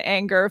his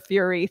anger,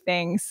 fury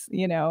things,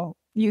 you know,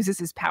 uses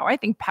his power. I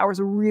think power is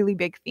a really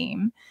big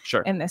theme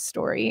in this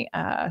story.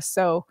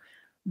 So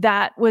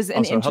that was an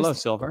also, interesting... hello,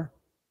 Silver.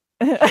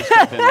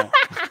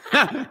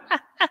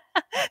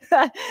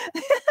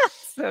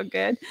 So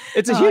good.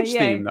 It's a huge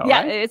theme, though,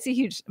 yeah, right? It's a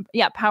huge,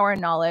 power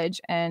and knowledge,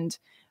 and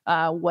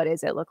what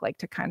does it look like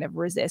to kind of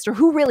resist, or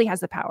who really has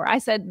the power? I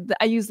said,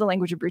 I used the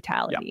language of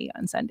brutality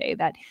on Sunday,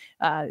 that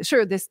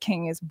sure, this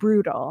king is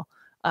brutal,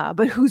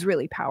 but who's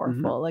really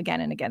powerful? Again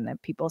and again,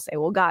 that people say,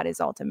 well, God is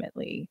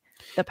ultimately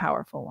the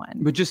powerful one.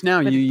 But just now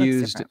you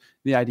used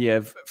the idea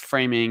of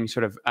framing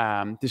sort of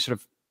this sort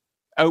of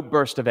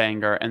outburst of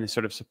anger and this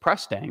sort of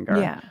suppressed anger.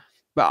 Yeah.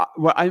 But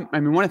I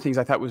mean, one of the things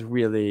I thought was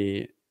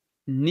really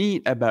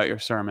neat about your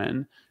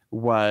sermon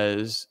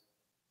was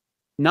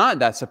not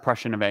that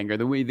suppression of anger,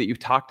 the way that you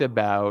talked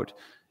about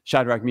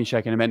Shadrach,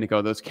 Meshach, and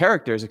Abednego, those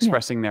characters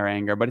expressing their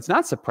anger, but it's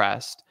not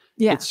suppressed.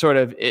 Yeah. It's sort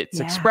of,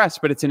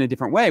 expressed, but it's in a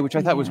different way, which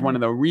I thought was one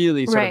of the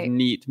really sort of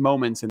neat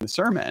moments in the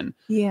sermon.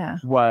 Yeah.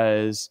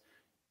 Was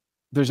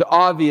there's the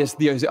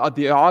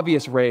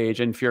obvious rage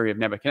and fury of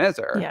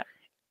Nebuchadnezzar. Yeah.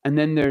 And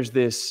then there's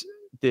this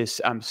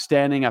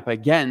standing up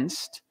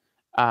against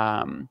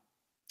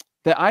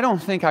that I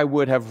don't think I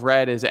would have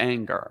read as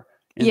anger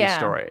in the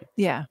story.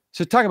 Yeah.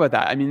 So talk about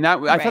that. I mean,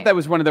 I thought that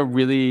was one of the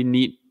really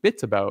neat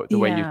bits about the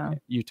way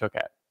you took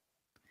it.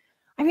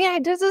 I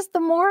mean, the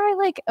more I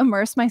like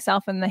immerse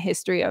myself in the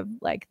history of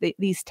like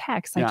these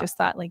texts, I just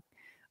thought like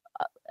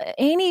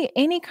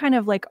any kind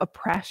of like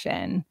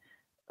oppression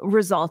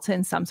results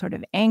in some sort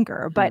of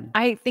anger. But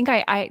I think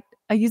I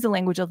use the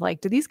language of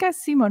like, do these guys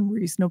seem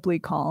unreasonably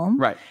calm?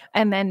 Right.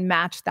 And then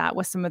match that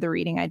with some of the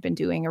reading I'd been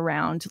doing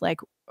around like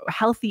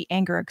healthy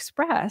anger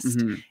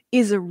expressed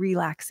is a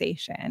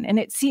relaxation. And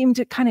it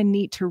seemed kind of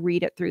neat to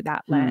read it through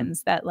that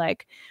lens, that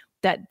like,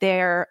 that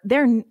they're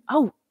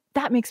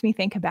that makes me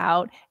think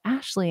about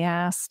Ashley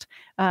asked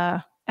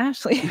a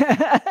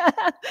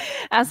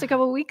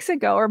couple of weeks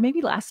ago, or maybe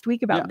last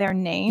week, about their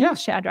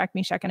names, Shadrach,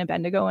 Meshach, and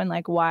Abednego, and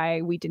like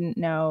why we didn't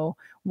know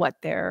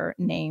what their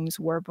names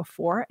were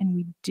before, and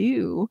we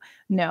do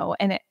know.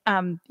 And it,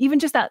 even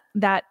just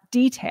that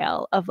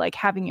detail of like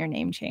having your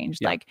name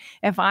changed, like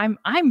if I'm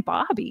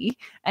Bobby,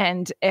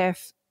 and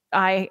if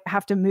I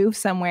have to move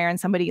somewhere and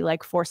somebody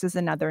like forces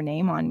another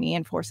name on me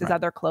and forces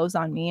other clothes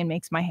on me and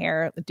makes my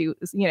hair do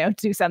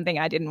something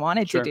I didn't want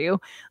it to do.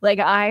 Like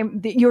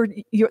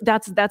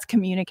that's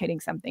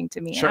communicating something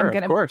to me. Sure,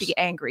 and I'm going to be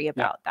angry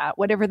about that,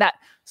 whatever that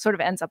sort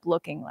of ends up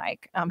looking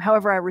like.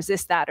 However I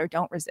resist that or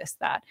don't resist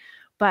that.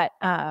 But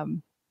I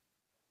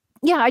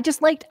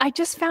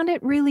just found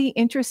it really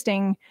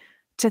interesting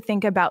to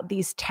think about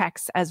these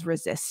texts as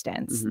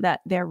resistance, that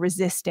they're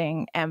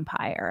resisting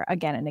empire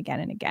again and again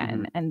and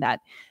again. And that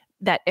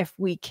if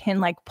we can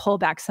like pull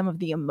back some of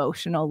the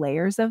emotional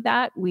layers of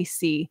that, we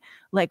see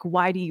like,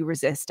 why do you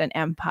resist an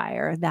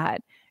empire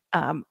that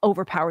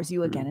overpowers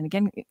you again and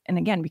again and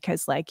again?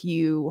 Because like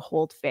you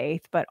hold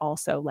faith, but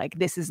also like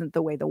this isn't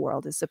the way the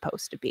world is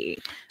supposed to be.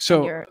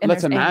 So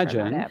let's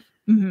imagine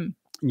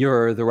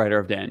you're the writer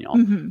of Daniel.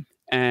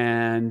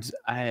 And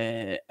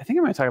I think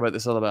I might talk about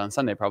this a little bit on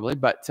Sunday probably,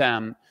 but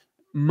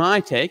my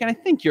take, and I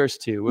think yours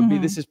too, would be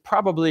this is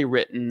probably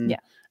written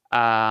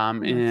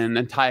in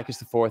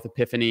Antiochus IV,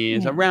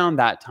 Epiphanes, around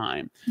that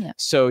time.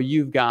 So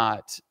you've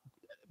got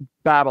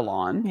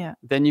Babylon,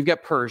 then you've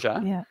got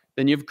Persia,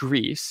 then you have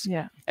Greece,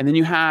 and then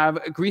you have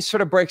Greece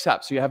sort of breaks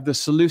up. So you have the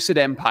Seleucid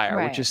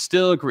Empire, which is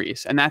still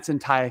Greece, and that's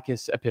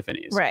Antiochus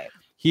Epiphanes. Right.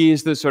 He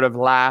is the sort of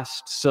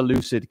last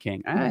Seleucid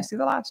king. I see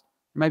the last.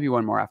 Maybe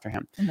one more after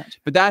him.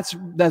 But that's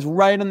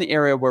right on the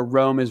area where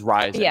Rome is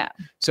rising. Yeah.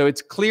 So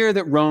it's clear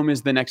that Rome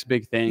is the next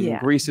big thing. Yeah.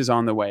 Greece is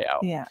on the way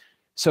out. Yeah.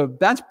 So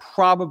that's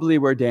probably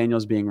where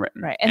Daniel's being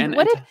written. Right. And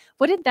what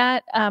did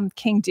that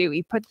king do?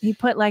 He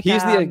put like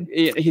he's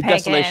the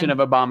desolation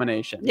of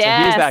abomination.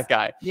 Yes. So he's that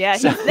guy. Yeah,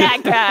 he's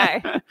that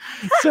guy.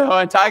 So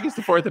Antiochus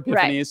IV Epiphanes.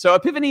 Right. So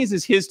Epiphanes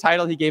is his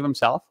title he gave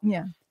himself.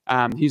 Yeah.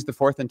 He's the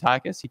fourth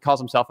Antiochus. He calls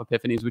himself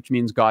Epiphanes, which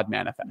means God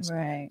manifest.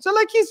 Right. So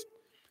like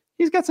he's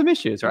he's got some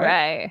issues, right?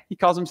 Right. He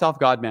calls himself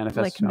God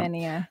manifested. Like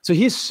many. So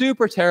he's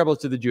super terrible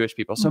to the Jewish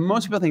people. So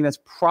most people think that's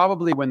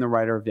probably when the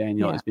writer of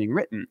Daniel is being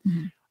written.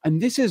 And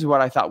this is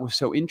what I thought was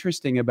so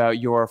interesting about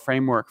your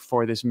framework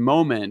for this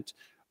moment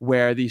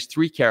where these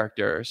three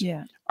characters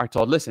are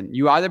told, listen,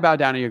 you either bow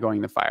down or you're going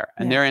in the fire.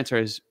 And their answer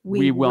is,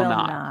 we will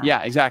not.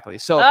 Yeah, exactly.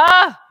 So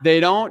they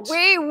don't.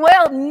 We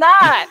will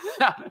not.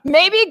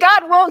 Maybe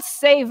God won't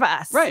save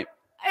us. Right.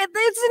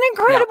 It's an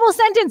incredible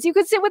sentence. You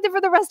could sit with it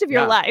for the rest of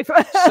your life.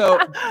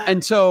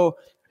 So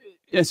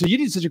you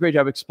did such a great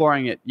job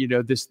exploring it. You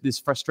know, this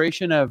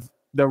frustration of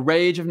the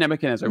rage of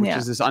Nebuchadnezzar, which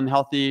is this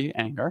unhealthy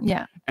anger,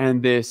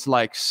 and this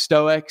like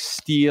stoic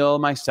steel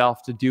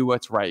myself to do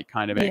what's right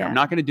kind of anger. I'm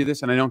not going to do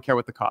this, and I don't care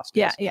what the cost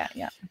is. Yeah.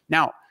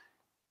 Now,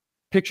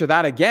 picture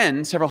that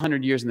again, several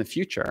hundred years in the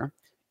future,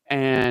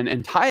 and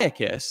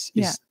Antiochus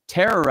is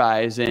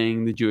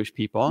terrorizing the Jewish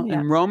people,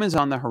 and Rome is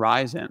on the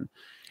horizon.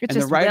 And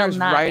the writer's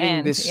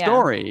writing this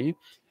story,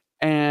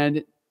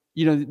 and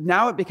you know,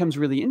 now it becomes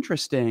really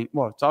interesting.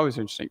 Well, it's always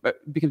interesting,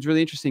 but it becomes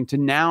really interesting to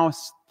now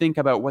think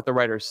about what the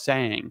writer's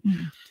saying,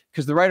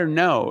 because the writer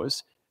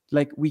knows,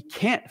 like, we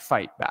can't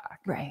fight back.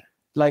 Right.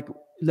 Like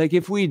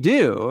if we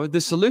do, the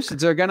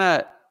Seleucids are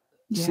gonna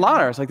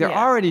slaughter us. Like they're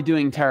already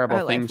doing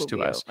terrible things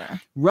to us.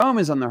 Rome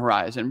is on the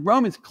horizon.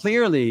 Rome is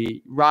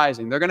clearly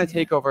rising. They're going to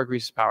take over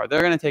Greece's power.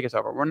 They're going to take us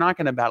over. We're not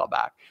going to battle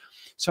back.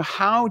 So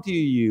how do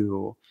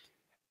you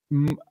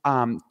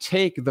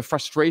take the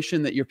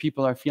frustration that your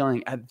people are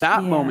feeling at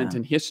that moment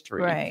in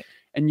history,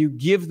 and you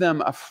give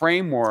them a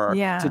framework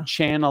to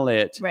channel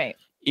it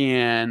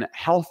in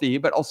healthy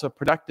but also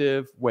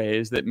productive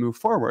ways that move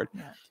forward?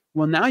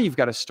 Well, now you've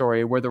got a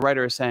story where the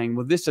writer is saying,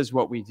 well, this is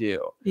what we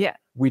do.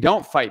 We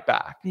don't fight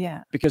back.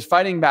 Because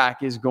fighting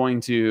back is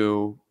going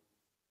to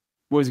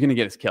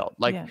get us killed.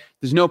 Like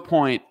there's no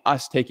point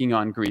us taking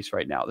on Greece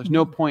right now. There's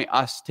no point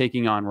us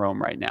taking on Rome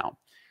right now.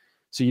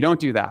 So you don't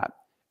do that.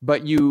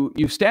 But you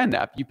stand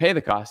up, you pay the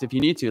cost if you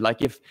need to.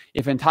 Like if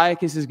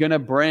Antiochus is going to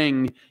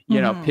bring,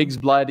 you know, pig's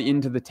blood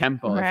into the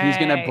temple, if he's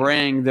going to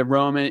bring the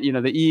Roman, you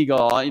know, the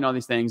eagle, you know, all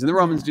these things, and the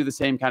Romans do the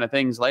same kind of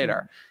things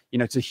later, you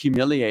know, to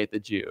humiliate the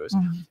Jews.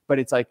 But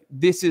it's like,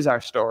 this is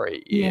our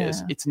story.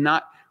 It's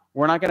not,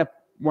 we're not going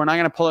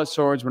to pull out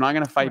swords. We're not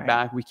going to fight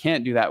back. We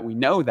can't do that. We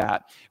know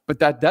that. But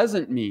that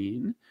doesn't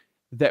mean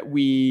that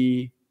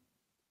we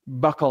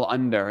buckle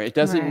under. It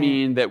doesn't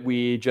mean that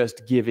we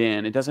just give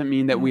in. It doesn't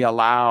mean that we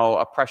allow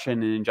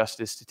oppression and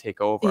injustice to take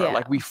over.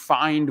 Like we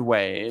find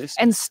ways.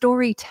 And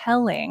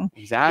storytelling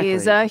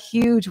is a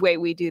huge way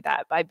we do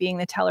that, by being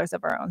the tellers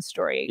of our own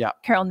story.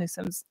 Carol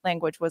Newsom's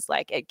language was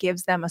like, it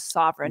gives them a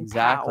sovereign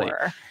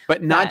power.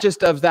 But not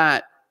just of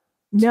that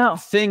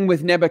thing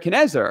with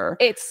Nebuchadnezzar.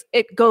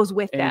 It goes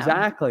with them.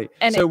 Exactly.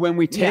 And so when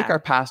we take our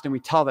past and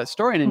we tell that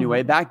story in a new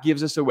way, that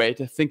gives us a way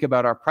to think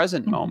about our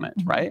present moment,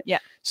 right?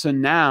 So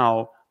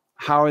now,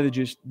 how are the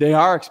Jews? They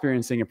are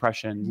experiencing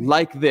oppression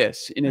like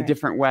this in a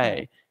different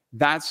way.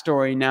 That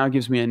story now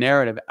gives me a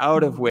narrative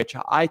out of which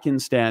I can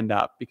stand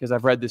up, because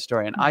I've read this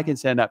story, and I can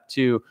stand up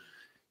to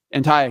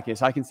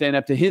Antiochus. I can stand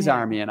up to his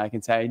army, and I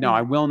can say, no,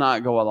 I will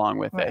not go along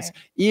with this.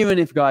 Even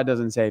if God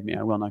doesn't save me,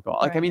 I will not go.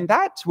 Like, I mean,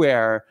 that's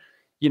where,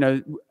 you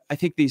know, I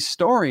think these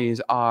stories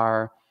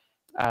are,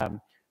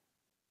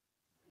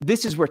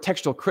 this is where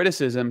textual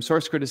criticism,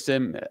 source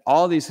criticism,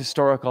 all these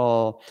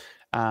historical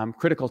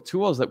critical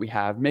tools that we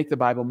have make the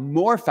Bible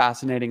more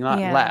fascinating, not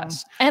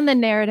less. And the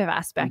narrative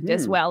aspect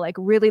as well, like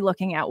really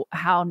looking at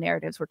how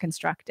narratives were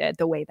constructed,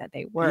 the way that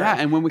they were.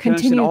 And when we can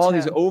understand all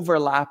these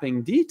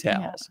overlapping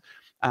details,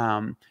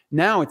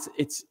 now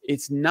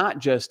it's not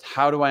just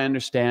how do I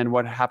understand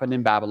what happened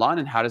in Babylon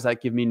and how does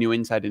that give me new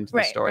insight into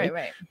the story,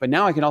 but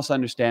now I can also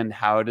understand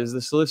how does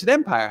the Seleucid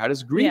Empire, how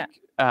does Greek,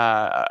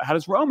 how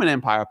does Roman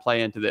Empire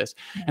play into this,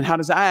 and how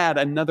does that add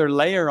another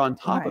layer on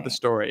top of the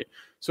story?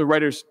 So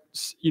writers,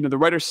 you know, the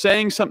writer's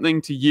saying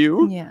something to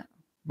you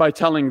by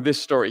telling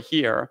this story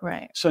here.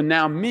 So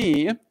now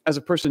me, as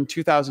a person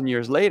 2,000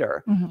 years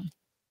later,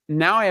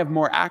 now I have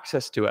more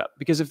access to it.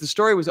 Because if the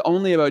story was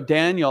only about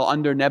Daniel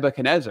under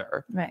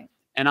Nebuchadnezzar,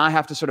 and I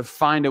have to sort of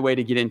find a way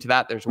to get into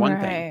that, there's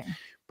one thing.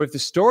 But if the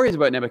story is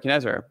about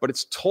Nebuchadnezzar, but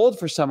it's told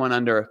for someone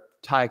under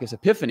Antiochus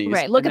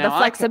Epiphanes. Look at the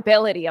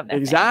flexibility of it.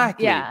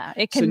 Exactly.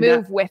 It can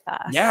move with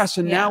us.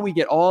 So now we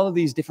get all of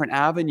these different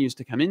avenues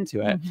to come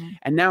into it.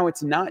 And now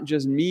it's not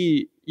just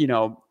me, you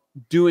know,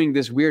 doing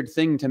this weird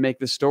thing to make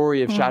the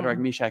story of Shadrach,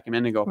 Meshach, and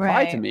Abednego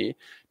apply to me.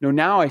 No,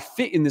 now I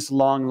fit in this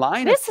long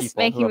line of people. This is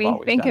making me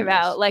think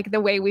about like the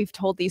way we've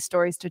told these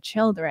stories to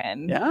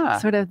children.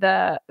 Sort of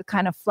the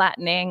kind of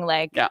flattening,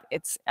 like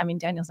it's, I mean,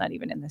 Daniel's not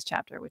even in this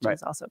chapter, which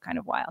is also kind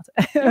of wild.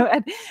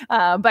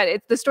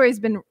 But the story's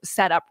been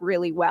set up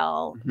really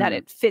well that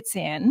it fits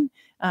in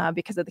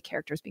because of the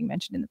characters being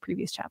mentioned in the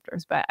previous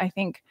chapters. But I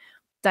think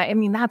that, I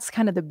mean, that's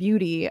kind of the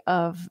beauty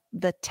of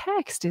the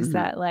text, is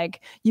that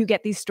like you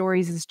get these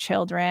stories as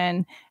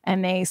children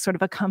and they sort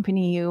of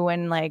accompany you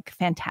in like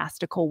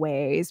fantastical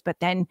ways, but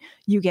then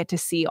you get to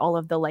see all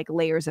of the like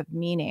layers of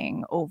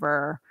meaning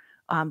over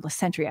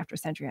century after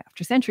century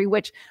after century,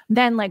 which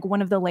then like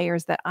one of the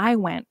layers that I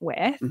went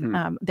with,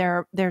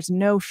 there's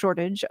no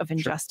shortage of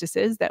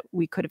injustices that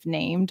we could have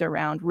named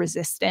around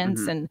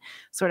resistance and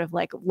sort of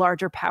like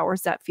larger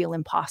powers that feel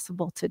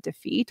impossible to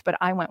defeat. But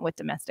I went with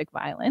domestic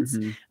violence,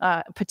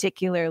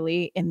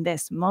 particularly in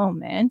this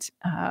moment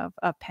of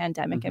a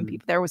pandemic and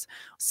people. There was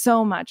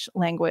so much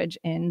language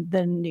in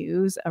the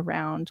news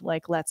around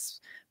like,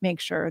 let's make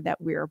sure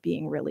that we're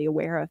being really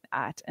aware of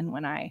that. And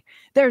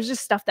there's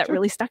just stuff that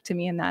really stuck to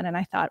me in that. And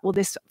I thought, well,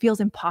 this feels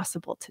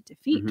impossible to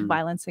defeat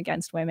violence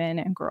against women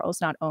and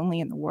girls, not only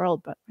in the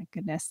world, but my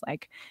goodness,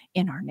 like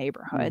in our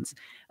neighborhoods.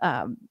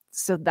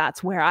 So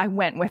that's where I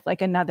went with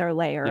like another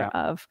layer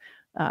of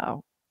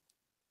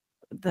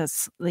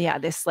this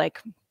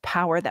like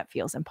power that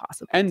feels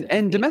impossible.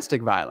 And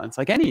domestic violence,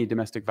 like any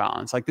domestic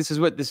violence, like this is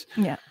what this,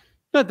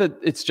 not that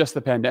it's just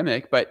the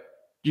pandemic, but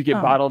you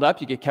get bottled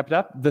up, you get kept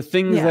up. The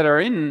things that are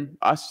in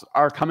us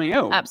are coming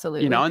out.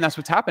 Absolutely. You know, and that's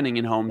what's happening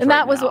in homes. And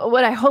that was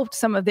what I hoped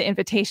some of the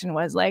invitation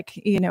was, like,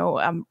 you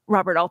know,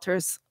 Robert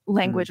Alter's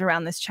language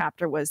around this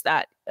chapter was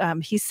that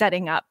he's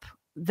setting up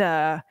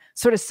the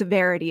sort of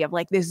severity of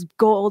like this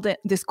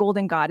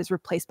golden God is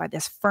replaced by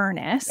this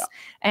furnace.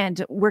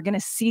 And we're going to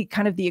see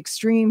kind of the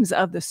extremes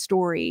of the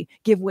story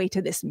give way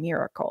to this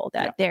miracle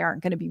that they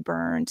aren't going to be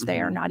burned. They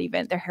are not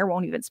even, their hair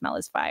won't even smell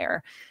as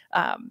fire.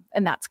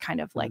 And that's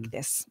kind of like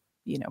this,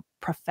 you know,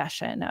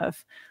 profession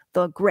of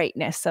the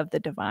greatness of the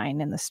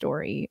divine in the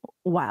story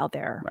while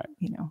they're,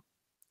 you know,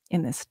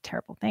 in this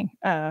terrible thing.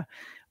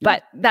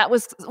 But that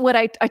was what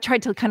I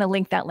tried to kind of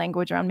link that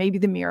language around. Maybe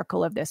the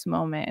miracle of this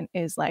moment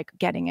is like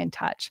getting in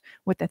touch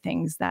with the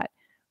things that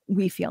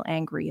we feel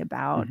angry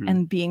about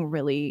and being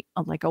really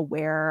like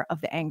aware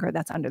of the anger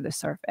that's under the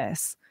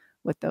surface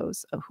with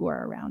those who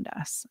are around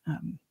us.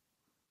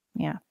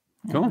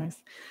 Cool.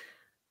 Anyways.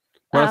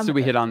 What else did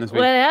we hit on this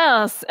week? What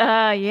else?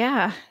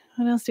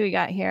 What else do we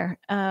got here?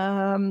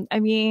 I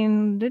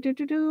mean,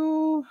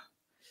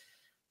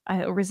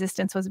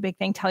 resistance was a big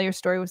thing. Tell your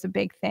story was a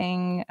big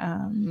thing.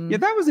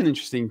 That was an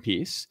interesting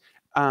piece.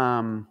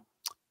 It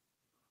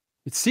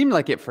seemed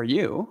like it for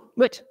you.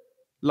 Which?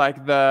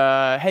 Like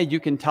the, hey, you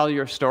can tell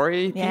your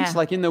story piece,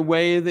 like in the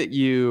way that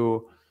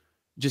you,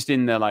 just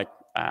in the like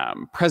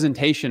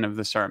presentation of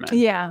the sermon.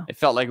 Yeah. It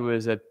felt like it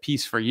was a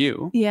piece for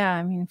you. Yeah.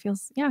 I mean,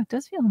 it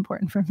does feel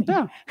important for me.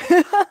 Yeah.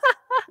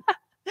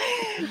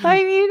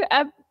 I mean,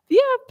 a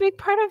big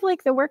part of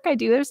like the work I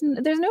do, there's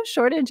no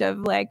shortage of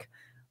like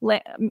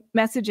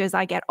messages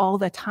I get all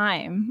the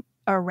time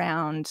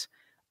around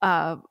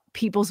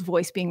people's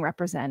voice being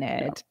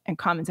represented and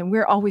comments. And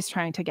we're always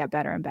trying to get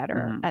better and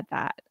better at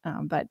that.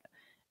 But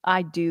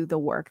I do the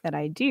work that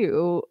I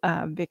do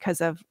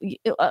because of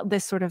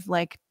this sort of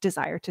like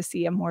desire to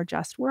see a more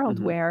just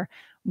world where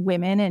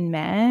women and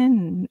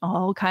men,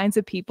 all kinds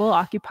of people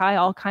occupy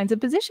all kinds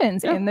of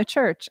positions in the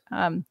church.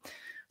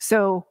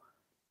 So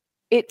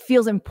it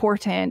feels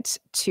important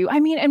to,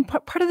 I mean, and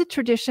part of the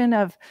tradition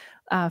of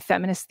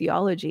feminist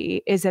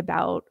theology is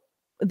about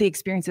the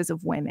experiences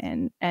of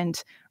women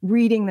and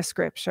reading the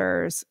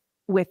scriptures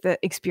with the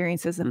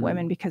experiences of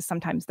women, because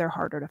sometimes they're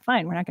harder to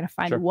find. We're not going to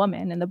find a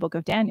woman in the book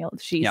of Daniel.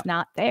 She's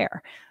not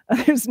there.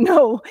 There's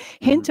no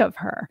hint of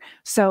her.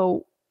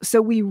 So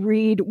we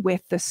read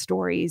with the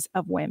stories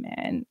of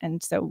women.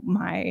 And so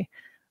my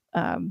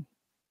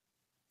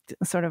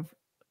sort of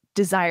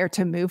desire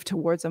to move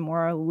towards a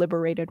more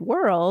liberated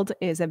world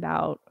is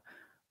about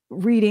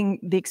reading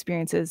the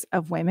experiences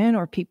of women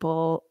or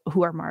people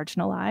who are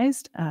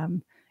marginalized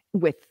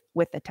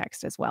with the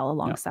text as well,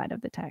 alongside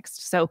of the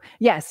text. So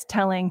yes,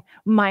 telling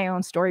my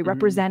own story,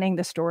 representing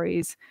the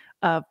stories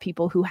of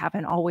people who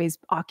haven't always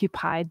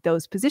occupied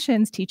those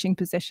positions, teaching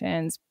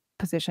positions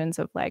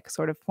of like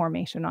sort of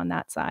formation on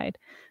that side,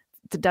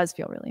 it does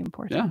feel really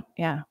important.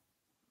 Yeah.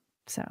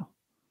 So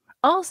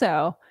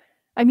also,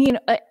 I mean,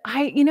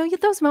 you know,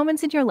 those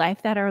moments in your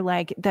life that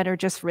are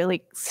just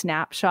really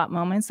snapshot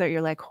moments that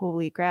you're like,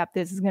 holy crap,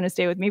 this is going to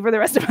stay with me for the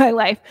rest of my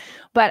life.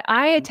 But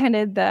I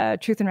attended the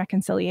Truth and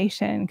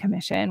Reconciliation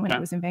Commission when I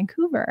was in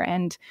Vancouver.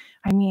 And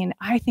I mean,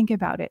 I think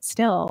about it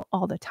still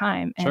all the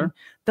time. And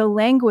the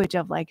language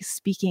of like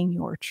speaking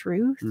your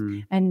truth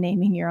and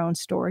naming your own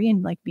story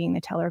and like being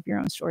the teller of your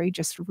own story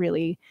just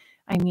really,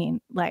 I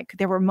mean, like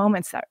there were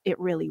moments that it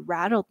really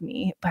rattled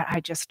me, but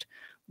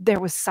there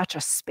was such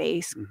a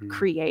space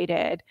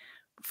created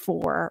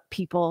for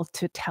people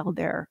to tell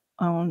their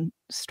own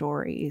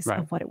stories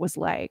of what it was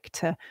like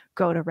to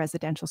go to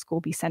residential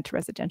school, be sent to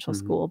residential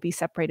school, be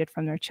separated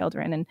from their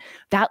children. And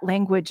that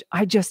language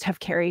I just have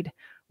carried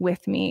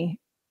with me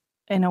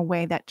in a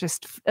way that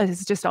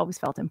has just always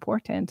felt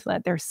important,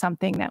 that there's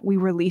something that we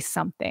release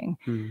something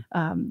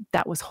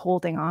that was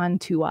holding on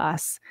to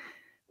us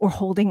or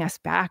holding us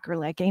back, or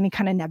like any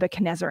kind of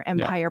Nebuchadnezzar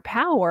empire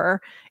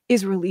power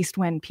is released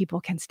when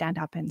people can stand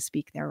up and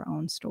speak their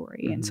own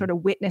story. And sort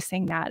of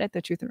witnessing that at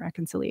the Truth and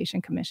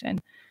Reconciliation Commission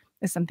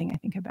is something I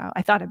think about.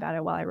 I thought about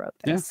it while I wrote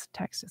this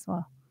text as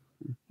well.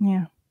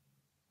 Yeah.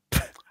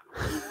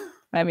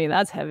 I mean,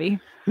 that's heavy.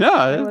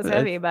 No, it was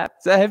heavy, but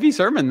it's a heavy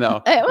sermon,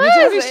 though. It was, it's a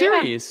heavy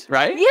series,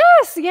 right?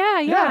 Yes,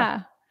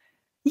 yeah.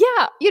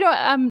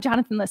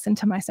 Jonathan listened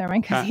to my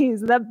sermon because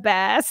he's the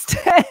best.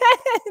 and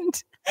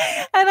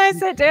I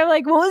said to him,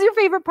 like, what was your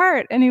favorite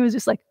part? And he was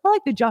just like, I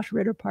like the Josh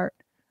Ritter part.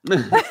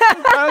 That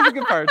was a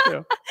good part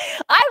too.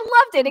 I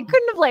loved it. It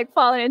couldn't have like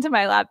fallen into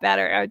my lap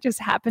better. I just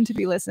happened to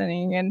be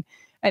listening,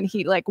 and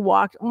he like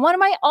walked. One of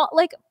my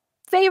like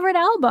favorite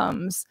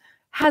albums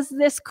has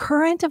this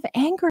current of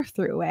anger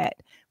through it,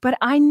 but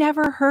I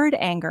never heard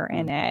anger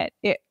in it.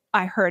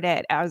 I heard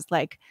it as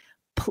like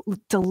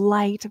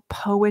delight,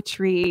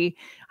 poetry.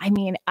 I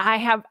mean,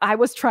 I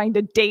was trying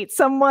to date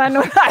someone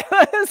when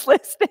I was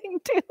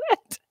listening to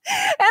it.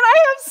 And I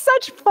have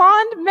such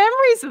fond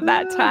memories of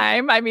that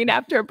time. I mean,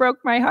 after it broke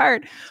my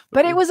heart,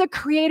 but it was a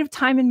creative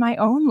time in my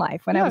own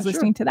life when I was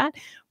listening to that.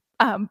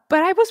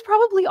 But I was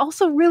probably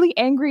also really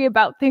angry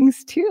about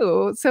things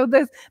too. So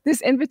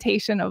this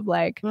invitation of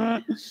like,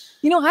 I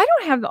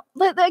don't have,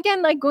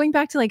 again, like going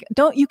back to like,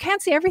 you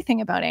can't say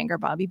everything about anger,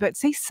 Bobby, but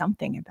say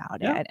something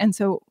about it. And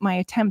so my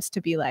attempts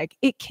to be like,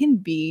 it can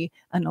be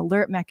an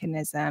alert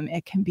mechanism.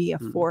 It can be a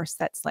force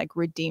that's like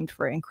redeemed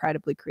for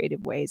incredibly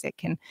creative ways. It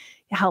can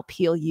help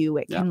heal you.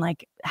 It can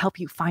like help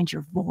you find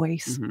your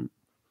voice.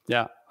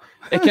 Yeah.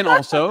 It can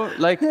also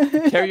like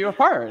tear you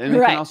apart, and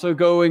it can also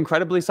go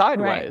incredibly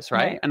sideways,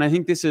 right? And I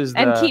think this is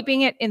and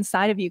keeping it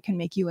inside of you can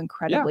make you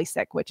incredibly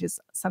sick, which is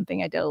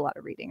something I did a lot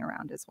of reading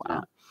around as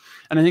well.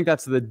 And I think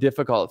that's the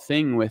difficult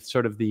thing with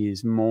sort of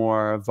these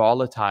more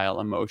volatile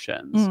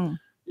emotions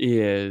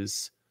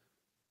is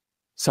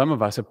some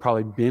of us have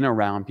probably been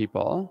around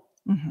people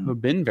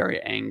who've been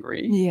very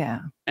angry,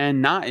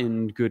 and not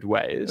in good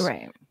ways,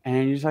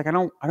 and you're just like, I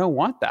don't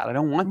want that. I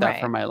don't want that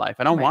for my life.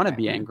 I don't want to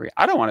be angry.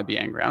 I don't want to be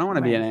angry. I don't want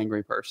to be an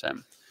angry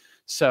person.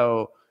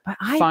 So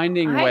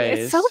finding ways.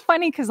 It's so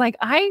funny because like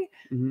I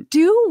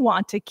do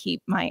want to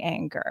keep my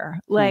anger,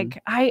 like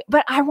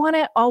but I want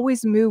to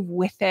always move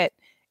with it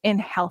in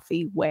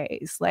healthy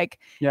ways. Like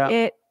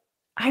I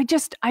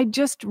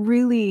just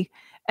really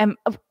am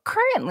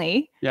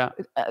currently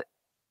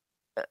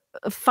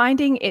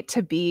finding it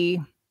to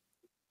be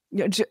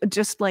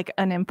just like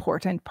an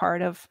important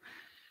part of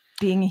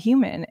being a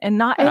human, and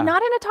not in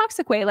a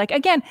toxic way. Like,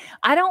 again,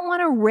 I don't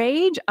want to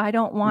rage. I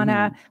don't want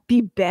to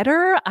be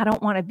bitter. I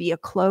don't want to be a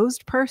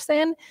closed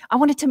person. I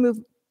want it to move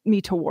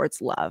me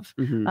towards love,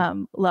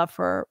 love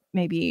for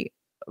maybe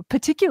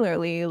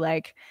particularly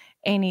like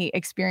any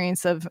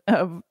experience of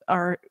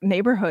our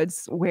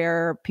neighborhoods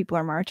where people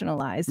are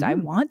marginalized. I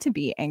want to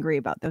be angry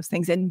about those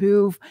things and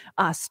move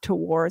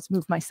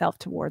myself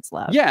towards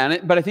love. Yeah.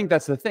 But I think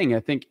that's the thing.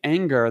 I think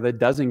anger that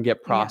doesn't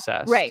get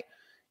processed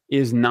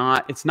it's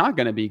not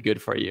going to be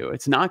good for you.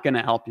 It's not going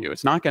to help you.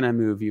 It's not going to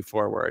move you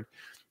forward.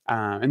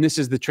 And this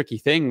is the tricky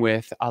thing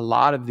with a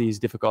lot of these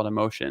difficult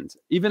emotions,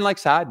 even like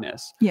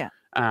sadness,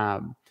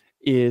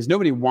 is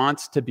nobody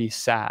wants to be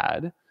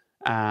sad.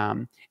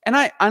 And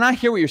I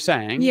hear what you're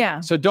saying. Yeah.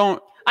 So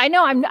don't. I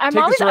know. I'm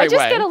always. I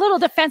just get a little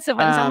defensive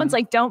when someone's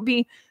like, "Don't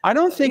be." I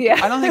don't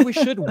think we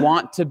should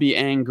want to be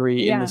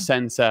angry in the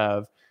sense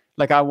of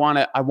like I want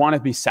to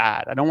be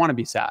sad. I don't want to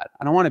be sad.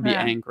 I don't want to be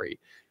angry.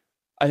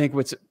 I think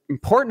what's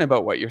important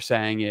about what you're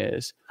saying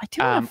is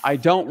I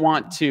don't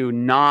want to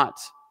not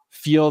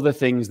feel the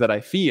things that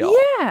I feel.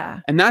 Yeah.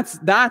 And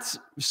that's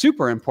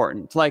super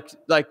important. Like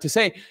to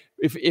say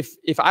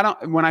if I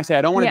don't, when I say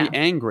I don't want to be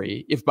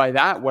angry, if by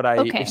that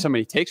if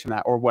somebody takes from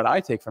that, or what I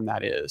take from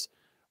that is,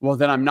 well,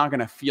 then I'm not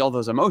going to feel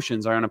those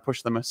emotions. I'm going to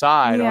push them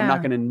aside, or I'm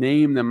not going to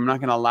name them. I'm not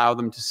going to allow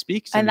them to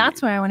speak to me. And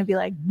that's where I want to be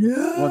like, no.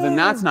 Well, then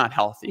that's not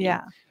healthy.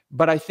 Yeah.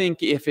 But I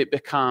think if it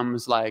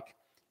becomes like,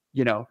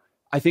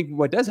 I think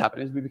what does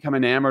happen is we become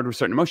enamored with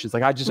certain emotions.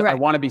 Like I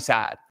want to be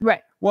sad.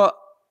 Right. Well,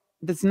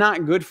 that's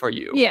not good for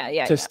you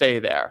to stay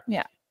there.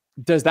 Yeah.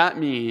 Does that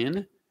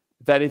mean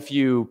that if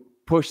you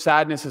push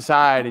sadness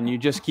aside and you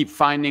just keep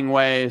finding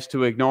ways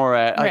to ignore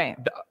it,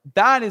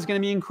 that is going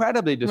to be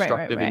incredibly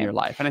destructive in your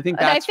life? And I think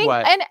that's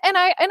what. And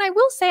I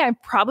will say I'm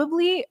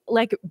probably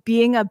like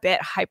being a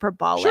bit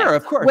hyperbolic, sure,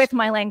 of course, with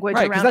my language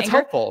around because that's anger,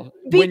 helpful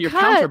when you're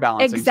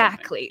counterbalancing.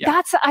 Exactly.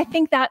 That's I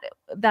think that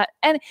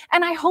and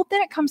I hope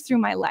that it comes through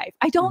my life.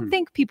 I don't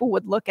think people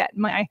would look at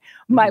my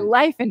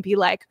life and be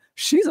like,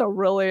 she's a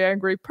really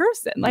angry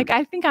person. Like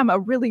I think I'm a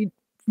really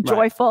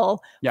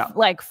joyful,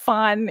 like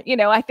fun,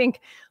 I think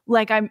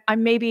like I'm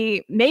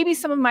maybe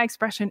some of my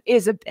expression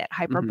is a bit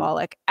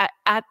hyperbolic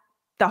at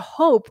the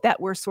hope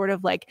that we're sort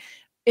of like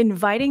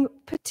inviting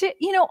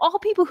all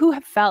people who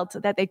have felt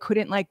that they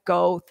couldn't like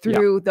go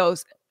through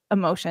those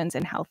emotions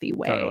in healthy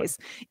ways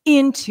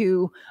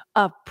into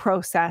a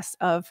process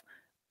of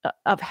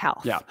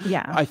health.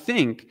 I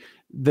think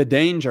the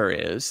danger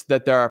is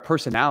that there are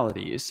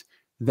personalities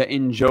that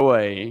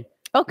enjoy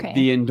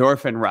the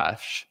endorphin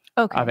rush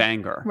of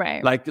anger.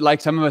 Right.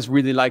 Like some of us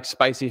really like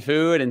spicy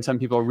food, and some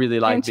people really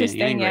like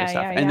being angry and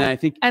stuff. And then I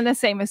think, and the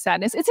same as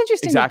sadness. It's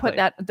interesting to put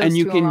that. Those and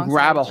you can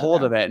grab a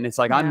hold of it, and it's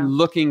like I'm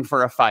looking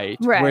for a fight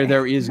where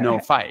there is no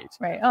fight.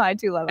 Right. Oh, I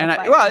do love. And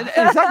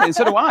exactly. And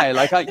so do I.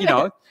 Like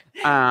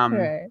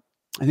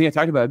I think I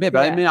talked about it a bit,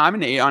 but I mean, I'm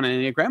an 8 on an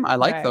Enneagram. I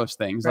like those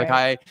things.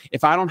 Like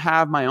if I don't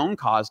have my own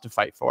cause to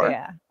fight for,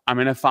 I'm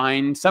going to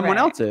find someone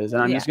else's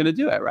and I'm just going to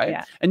do it. Right.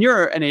 Yeah. And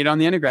you're an 8 on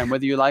the Enneagram,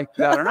 whether you like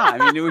that or not.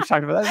 I mean, we've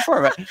talked about that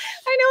before, but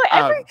I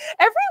know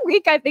every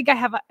week I think I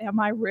have, am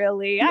I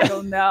really? I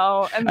don't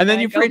know. And then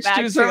you preach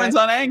 2 sermons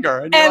on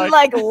anger and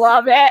like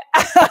love it.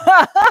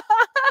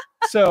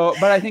 So,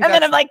 but I think and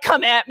then I'm like,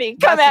 come at me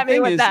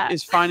with that.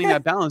 Is finding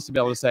that balance to be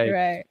able to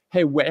say,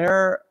 hey,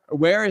 where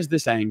is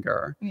this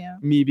anger?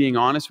 Me being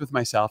honest with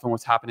myself and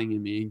what's happening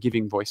in me and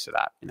giving voice to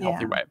that in a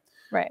healthy way.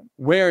 Right.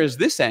 Where is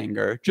this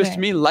anger? Just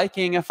me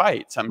liking a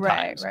fight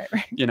sometimes. Right.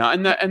 You know,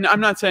 and I'm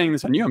not saying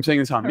this on you. I'm saying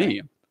this on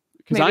me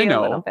because I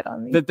know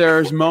that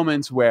there's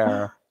moments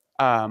where,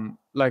 Rachel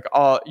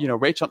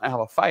and I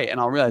have a fight, and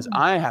I'll realize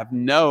I have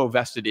no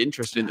vested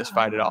interest in this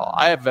fight at all.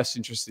 I have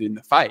vested interest in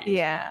the fight.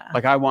 Yeah.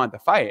 Like I want the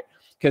fight.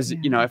 Because,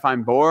 if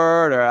I'm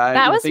bored or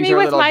that was me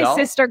with my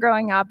sister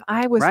growing up.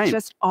 I was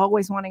just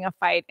always wanting a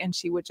fight, and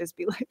she would just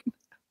be like,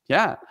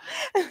 yeah.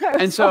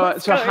 And so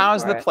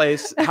how's that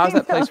place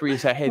where you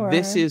say, hey,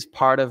 this is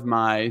part of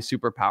my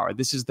superpower.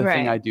 This is the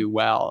thing I do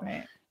well.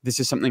 Right. This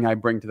is something I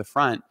bring to the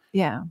front.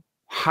 Yeah.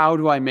 How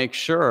do I make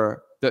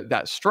sure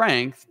that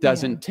strength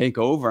doesn't take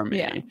over me?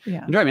 Yeah. You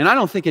know what I mean? I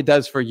don't think it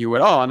does for you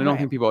at all. And I don't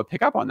think people would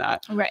pick up on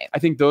that. Right. I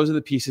think those are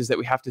the pieces that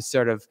we have to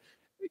sort of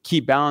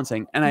keep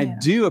balancing. And I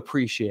do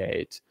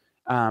appreciate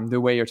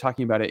the way you're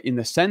talking about it in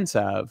the sense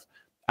of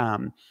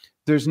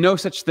there's no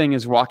such thing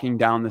as walking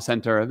down the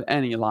center of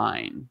any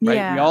line, right?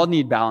 Yeah. We all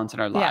need balance in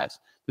our lives.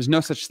 There's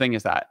no such thing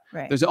as that.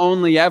 Right. There's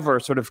only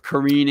ever sort of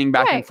careening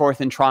back and forth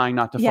and trying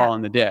not to fall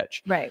in the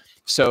ditch. Right.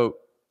 So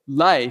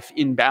life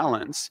in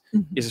balance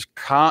is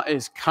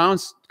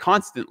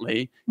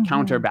constantly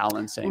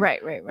counterbalancing.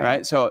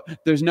 Right. So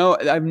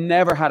I've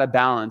never had a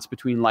balance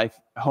between life,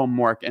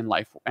 homework, and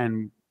life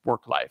and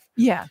work life.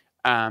 Yeah.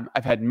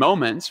 I've had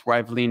moments where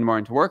I've leaned more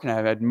into work, and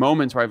I've had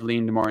moments where I've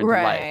leaned more into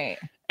life.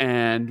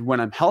 And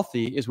when I'm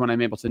healthy is when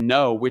I'm able to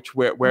know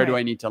where do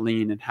I need to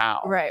lean and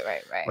how.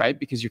 Right.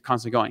 Because you're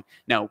constantly going.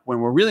 Now,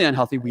 when we're really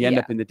unhealthy, we end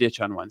up in the ditch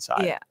on one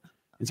side. Yeah.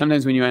 And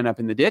sometimes when you end up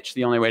in the ditch,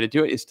 the only way to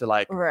do it is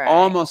to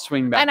almost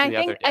swing back to the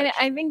other ditch. And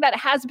I think that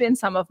has been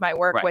some of my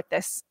work with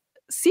this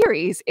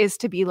series, is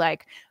to be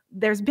like,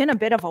 there's been a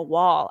bit of a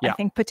wall, I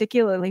think,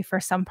 particularly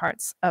for some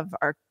parts of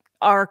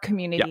our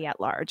community at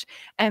large.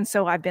 And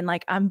so I've been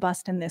like, I'm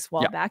busting this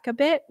wall back a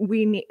bit.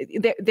 We need,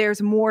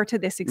 there's more to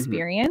this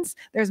experience.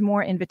 There's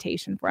more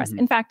invitation for us.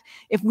 In fact,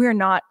 if we're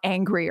not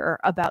angrier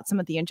about some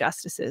of the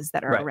injustices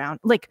that are around,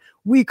 like,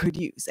 we could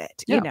use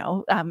it, you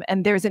know,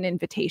 and there's an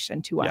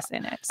invitation to us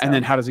in it. So. And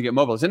then how does it get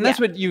mobilized? And that's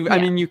what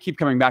you keep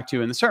coming back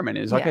to in the sermon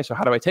is, okay, so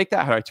how do I take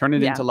that? How do I turn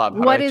it into love?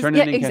 How do I turn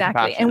it into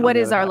exactly. And what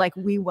is our, like,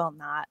 we will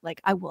not, like,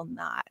 I will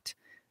not.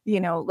 You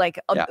know, like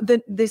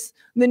the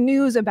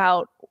news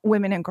about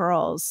women and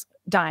girls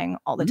dying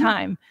all the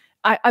time.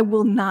 I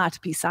will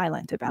not be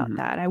silent about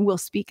that. I will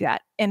speak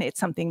that, and it's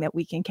something that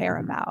we can care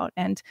about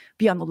and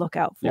be on the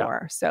lookout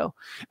for. So,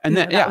 and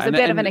that was a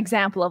bit of an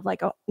example of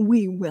like,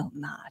 we will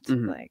not.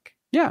 Like,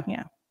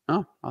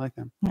 Oh, I like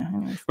them.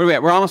 Wait,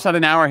 we're almost at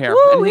an hour here.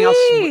 Anything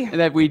else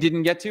that we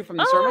didn't get to from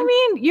the sermon? I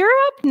mean, you're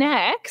up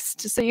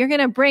next, so you're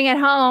gonna bring it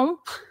home.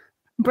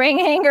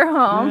 Bring anger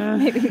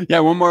home.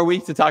 One more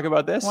week to talk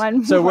about this.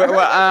 So what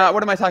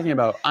am I talking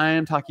about? I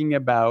am talking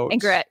about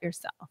anger at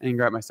yourself.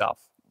 Anger at myself.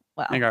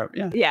 Well, anger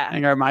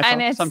at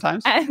myself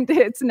sometimes. And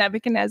it's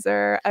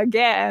Nebuchadnezzar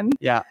again.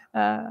 Yeah.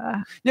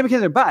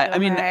 Nebuchadnezzar, but I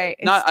mean, I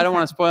don't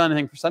want to spoil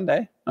anything for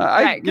Sunday.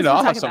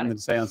 I'll have something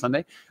to say on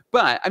Sunday.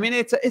 But I mean,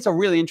 it's a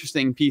really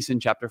interesting piece in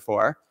chapter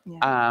 4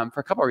 for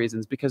a couple of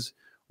reasons. Because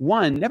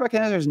one,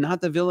 Nebuchadnezzar is not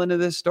the villain of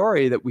this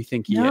story that we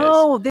think he is.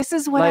 No, this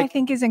is what I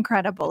think is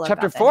incredible.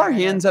 Chapter 4,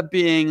 he ends up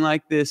being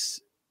like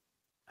this,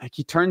 like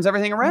he turns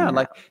everything around.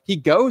 Like he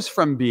goes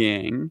from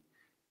being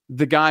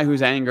the guy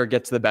whose anger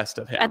gets the best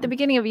of him. At the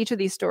beginning of each of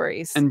these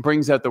stories. And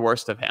brings out the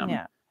worst of him.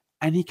 Yeah.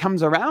 And he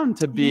comes around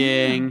to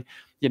being,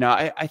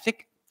 I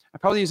think I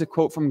probably use a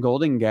quote from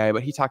Golden Guy,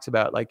 but he talks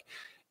about like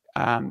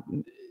the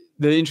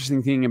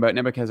interesting thing about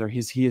Nebuchadnezzar,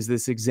 he is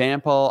this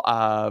example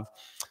of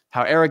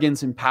how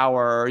arrogance and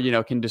power,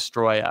 can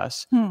destroy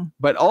us,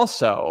 but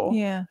also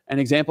an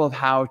example of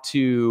how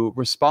to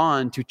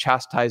respond to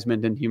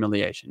chastisement and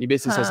humiliation. He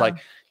basically says like,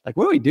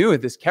 what do we do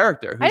with this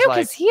character? I know,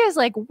 because he has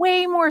like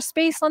way more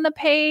space on the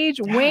page,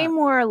 way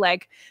more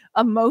like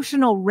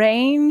emotional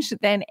range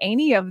than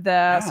any of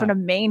the sort of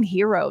main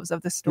heroes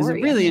of the story. He's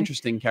a really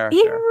interesting character.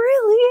 He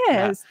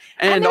really is.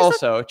 Yeah. And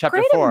also,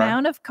 chapter 4, great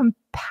amount of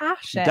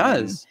compassion. He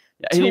does.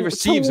 And he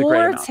receives a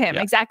great amount. Him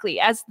exactly,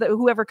 as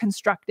whoever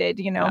constructed,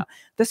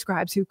 the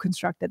scribes who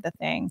constructed the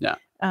thing,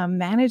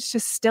 managed to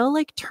still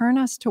like turn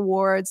us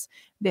towards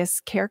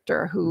this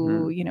character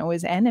who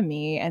is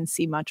enemy and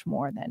see much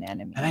more than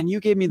enemy. And then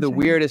you gave me the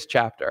weirdest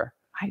chapter.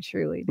 I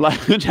truly did. Like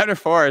chapter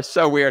 4 is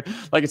so weird.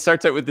 Like it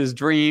starts out with this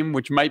dream,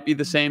 which might be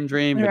the same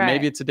dream, but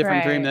maybe it's a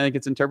different dream. Then it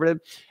gets interpreted,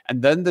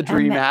 and then the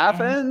dream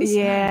happens.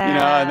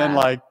 Yeah, and then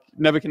like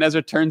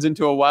Nebuchadnezzar turns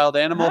into a wild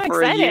animal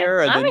for a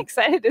year. And I'm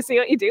excited to see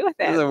what you do with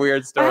it. It's a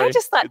weird story. I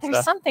just thought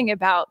there's something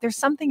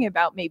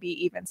about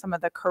maybe even some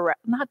of the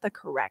not the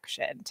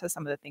correction to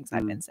some of the things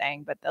I've been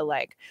saying, but the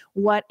like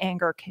what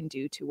anger can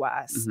do to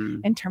us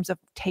in terms of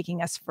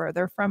taking us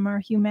further from our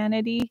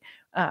humanity,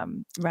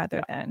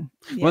 rather than.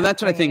 Well,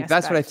 that's what I think.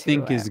 That's what I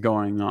think is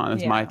going on.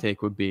 That's my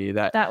take would be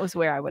that was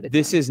where I would have.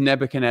 This is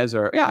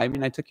Nebuchadnezzar. Yeah, I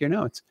mean, I took your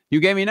notes. You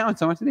gave me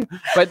notes on what to do.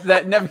 But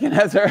that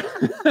Nebuchadnezzar.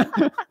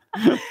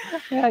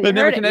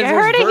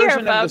 Nebuchadnezzar's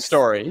version of the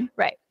story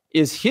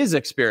is his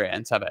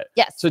experience of it.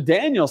 Yes. So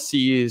Daniel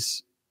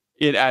sees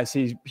it as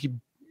he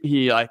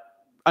like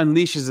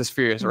unleashes this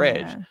furious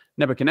rage.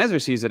 Nebuchadnezzar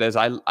sees it as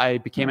I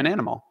became an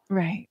animal.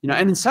 Right. You know,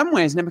 and in some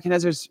ways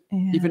Nebuchadnezzar's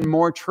even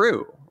more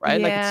true,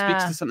 right? Like it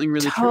speaks to something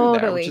really true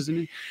there, which is,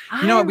 you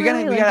know,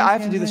 I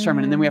have to do the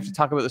sermon and then we have to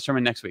talk about the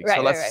sermon next week.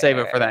 So let's save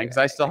it for that because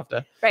I still have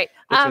to get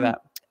to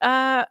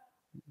that.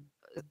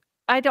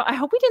 I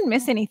hope we didn't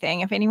miss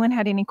anything. If anyone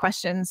had any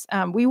questions,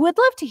 we would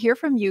love to hear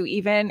from you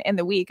even in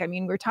the week. I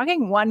mean, we're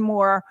talking one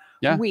more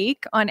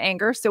week on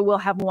anger. So we'll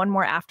have one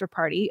more after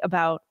party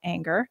about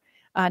anger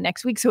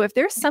next week. So if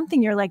there's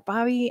something you're like,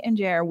 Bobby and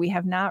Jer, we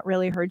have not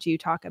really heard you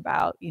talk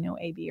about, you know,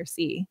 A, B, or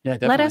C,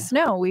 let us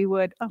know. We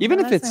would. Even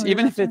if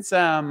it's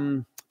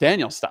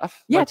Daniel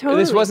stuff. Yeah,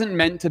 totally. This wasn't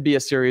meant to be a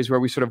series where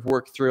we sort of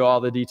work through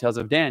all the details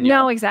of Daniel.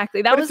 No,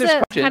 exactly. That was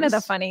kind of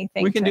the funny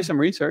thing. We can do some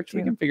research.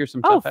 We can figure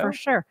some stuff out. Oh, for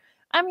sure.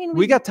 I mean,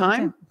 we got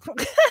time.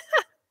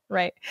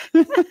 Right.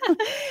 It's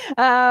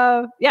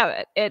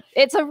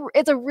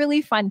a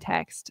really fun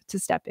text to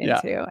step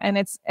into. And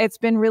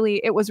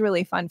it was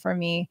really fun for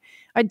me.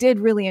 I did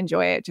really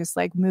enjoy it. Just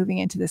like moving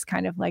into this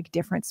kind of like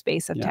different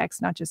space of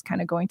text, not just kind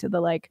of going to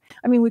the, like,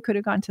 I mean, we could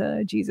have gone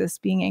to Jesus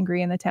being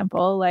angry in the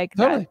temple. Like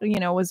that,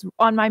 you know, was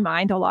on my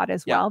mind a lot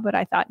as well. But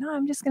I thought, no,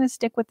 I'm just going to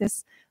stick with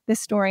this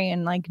story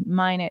and like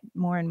mine it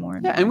more and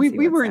more. And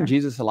we were in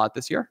Jesus a lot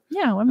this year.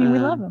 Yeah. I mean, we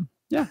love him.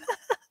 Yeah.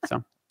 So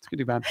it's good to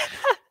be bad.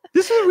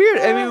 This is weird.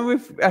 I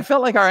mean, I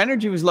felt like our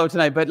energy was low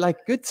tonight, but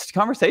like good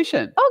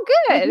conversation. Oh,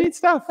 good. Neat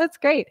stuff. That's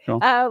great. Cool.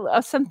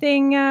 How should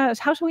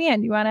we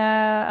end? You want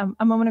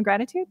a moment of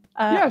gratitude?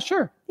 Yeah,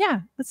 sure.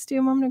 Yeah, let's do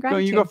a moment of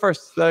gratitude. You go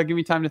first. Give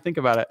me time to think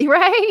about it.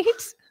 Right.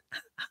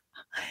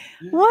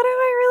 What am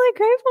I really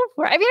grateful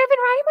for? I mean, I've been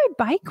riding my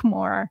bike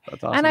more.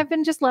 That's awesome. And I've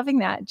been just loving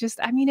that.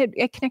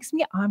 It connects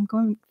me. I'm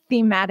going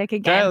thematic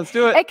again. Okay, let's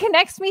do it. It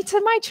connects me to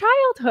my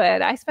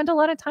childhood. I spent a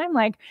lot of time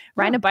like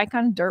riding a bike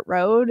on a dirt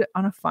road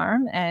on a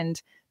farm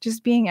and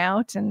just being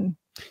out. And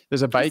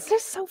there's a bike. It's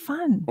just so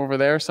fun. Over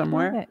there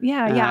somewhere.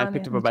 Yeah. I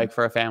picked up a bike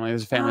for a family.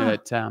 There's a family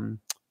that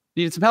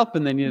needed some help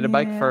and they needed a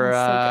bike for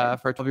a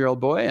 12-year-old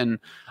boy. And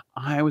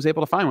I was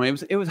able to find one.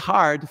 It was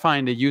hard to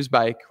find a used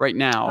bike right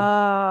now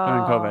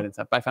during COVID and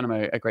stuff. But I found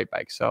him a great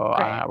bike. So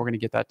we're going to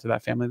get that to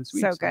that family this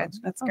week. So good.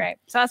 That's great.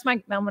 So that's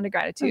my moment of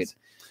gratitude.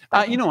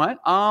 You know what?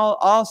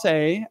 I'll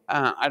say,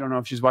 I don't know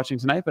if she's watching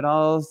tonight, but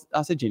I'll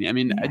say Jeannie. I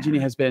mean, Jeannie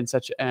has been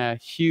such a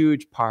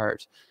huge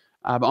part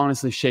of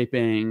honestly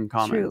shaping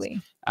Commons.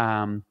 Truly.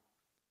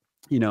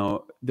 You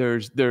know,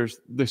 there's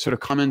sort of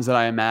Commons that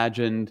I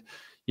imagined,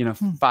 you know,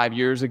 5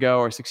 years ago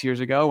or 6 years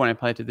ago when I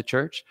planted the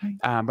church.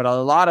 But a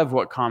lot of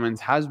what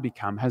Commons has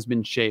become has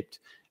been shaped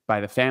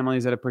by the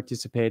families that have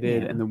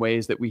participated and the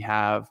ways that we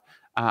have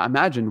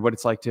imagined what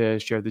it's like to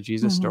share the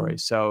Jesus story.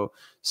 So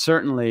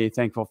certainly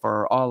thankful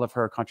for all of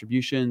her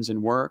contributions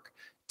and work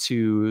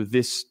to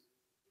this,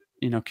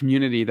 you know,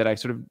 community that I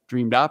sort of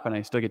dreamed up and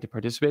I still get to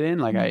participate in.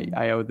 Like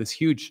I owe this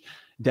huge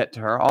debt to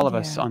her. All of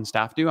us on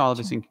staff do, all of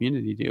us in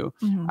community do.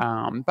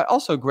 But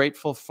also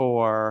grateful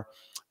for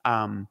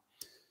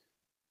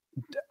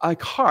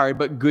like hard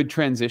but good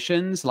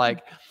transitions.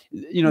 Like,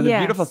 you know, the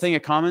beautiful thing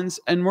at Commons,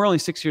 and we're only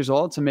 6 years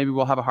old, so maybe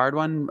we'll have a hard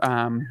one,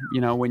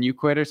 you know, when you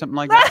quit or something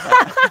like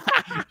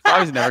that. I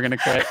was never going to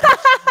quit.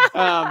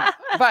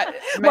 But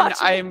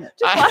I mean,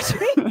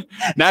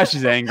 now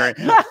she's angry.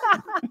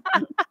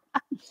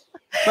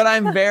 But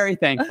I'm very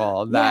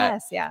thankful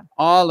that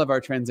all of our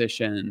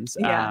transitions,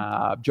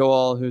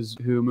 Joel,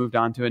 who moved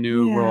on to a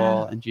new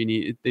role, and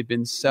Jeannie, they've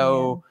been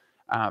so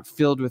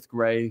filled with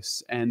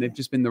grace, and they've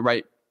just been the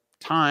right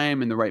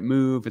time and the right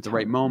move at the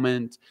right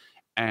moment.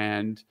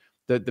 And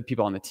the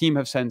people on the team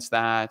have sensed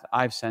that.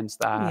 I've sensed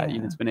that. You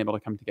know, it's been able to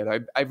come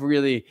together. I'm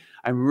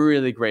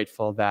really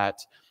grateful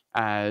that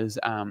as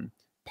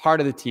part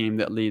of the team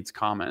that leads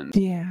Commons,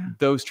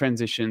 those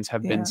transitions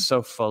have been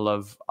so full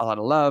of a lot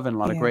of love and a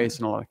lot of grace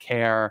and a lot of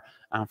care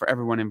for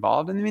everyone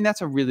involved. And I mean,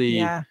 that's a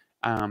really,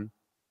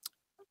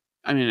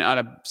 I mean, at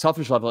a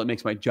selfish level, it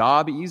makes my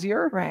job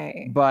easier.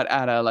 Right. But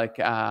at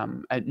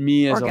a at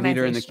me as a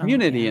leader in the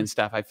community and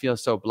stuff, I feel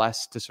so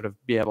blessed to sort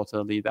of be able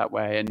to lead that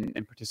way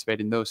and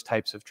participate in those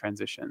types of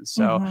transitions.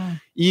 So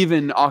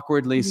even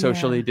awkwardly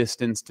socially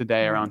distanced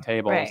today around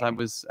tables, that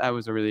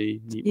was a really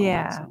neat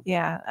moment. So.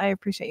 Yeah. I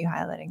appreciate you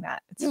highlighting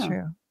that. It's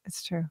true.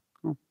 It's true.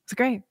 Cool. It's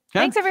great. Okay.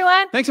 Thanks,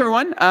 everyone. Thanks,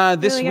 everyone.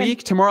 This really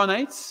week, tomorrow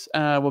nights,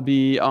 we'll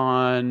be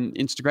on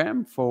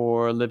Instagram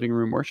for Living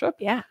Room Worship.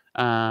 Yeah.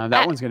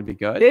 That one's going to be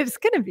good. It's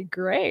going to be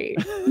great.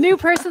 New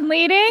person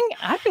leading.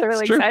 I feel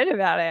really excited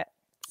about it.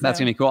 That's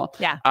going to be cool.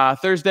 Yeah.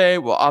 Thursday,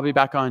 well, I'll be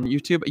back on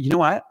YouTube. You know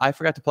what? I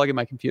forgot to plug in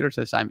my computer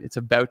this time. It's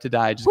about to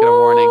die. Just get a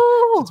warning.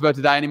 It's about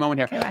to die any moment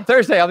here. Okay,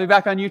 Thursday, I'll be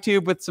back on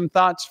YouTube with some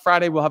thoughts.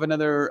 Friday, we'll have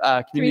another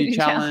community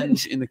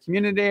challenge in the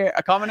community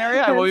common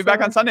area. And we'll be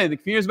back on Sunday. The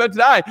community is about to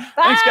die. Bye.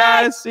 Thanks,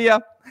 guys. See ya.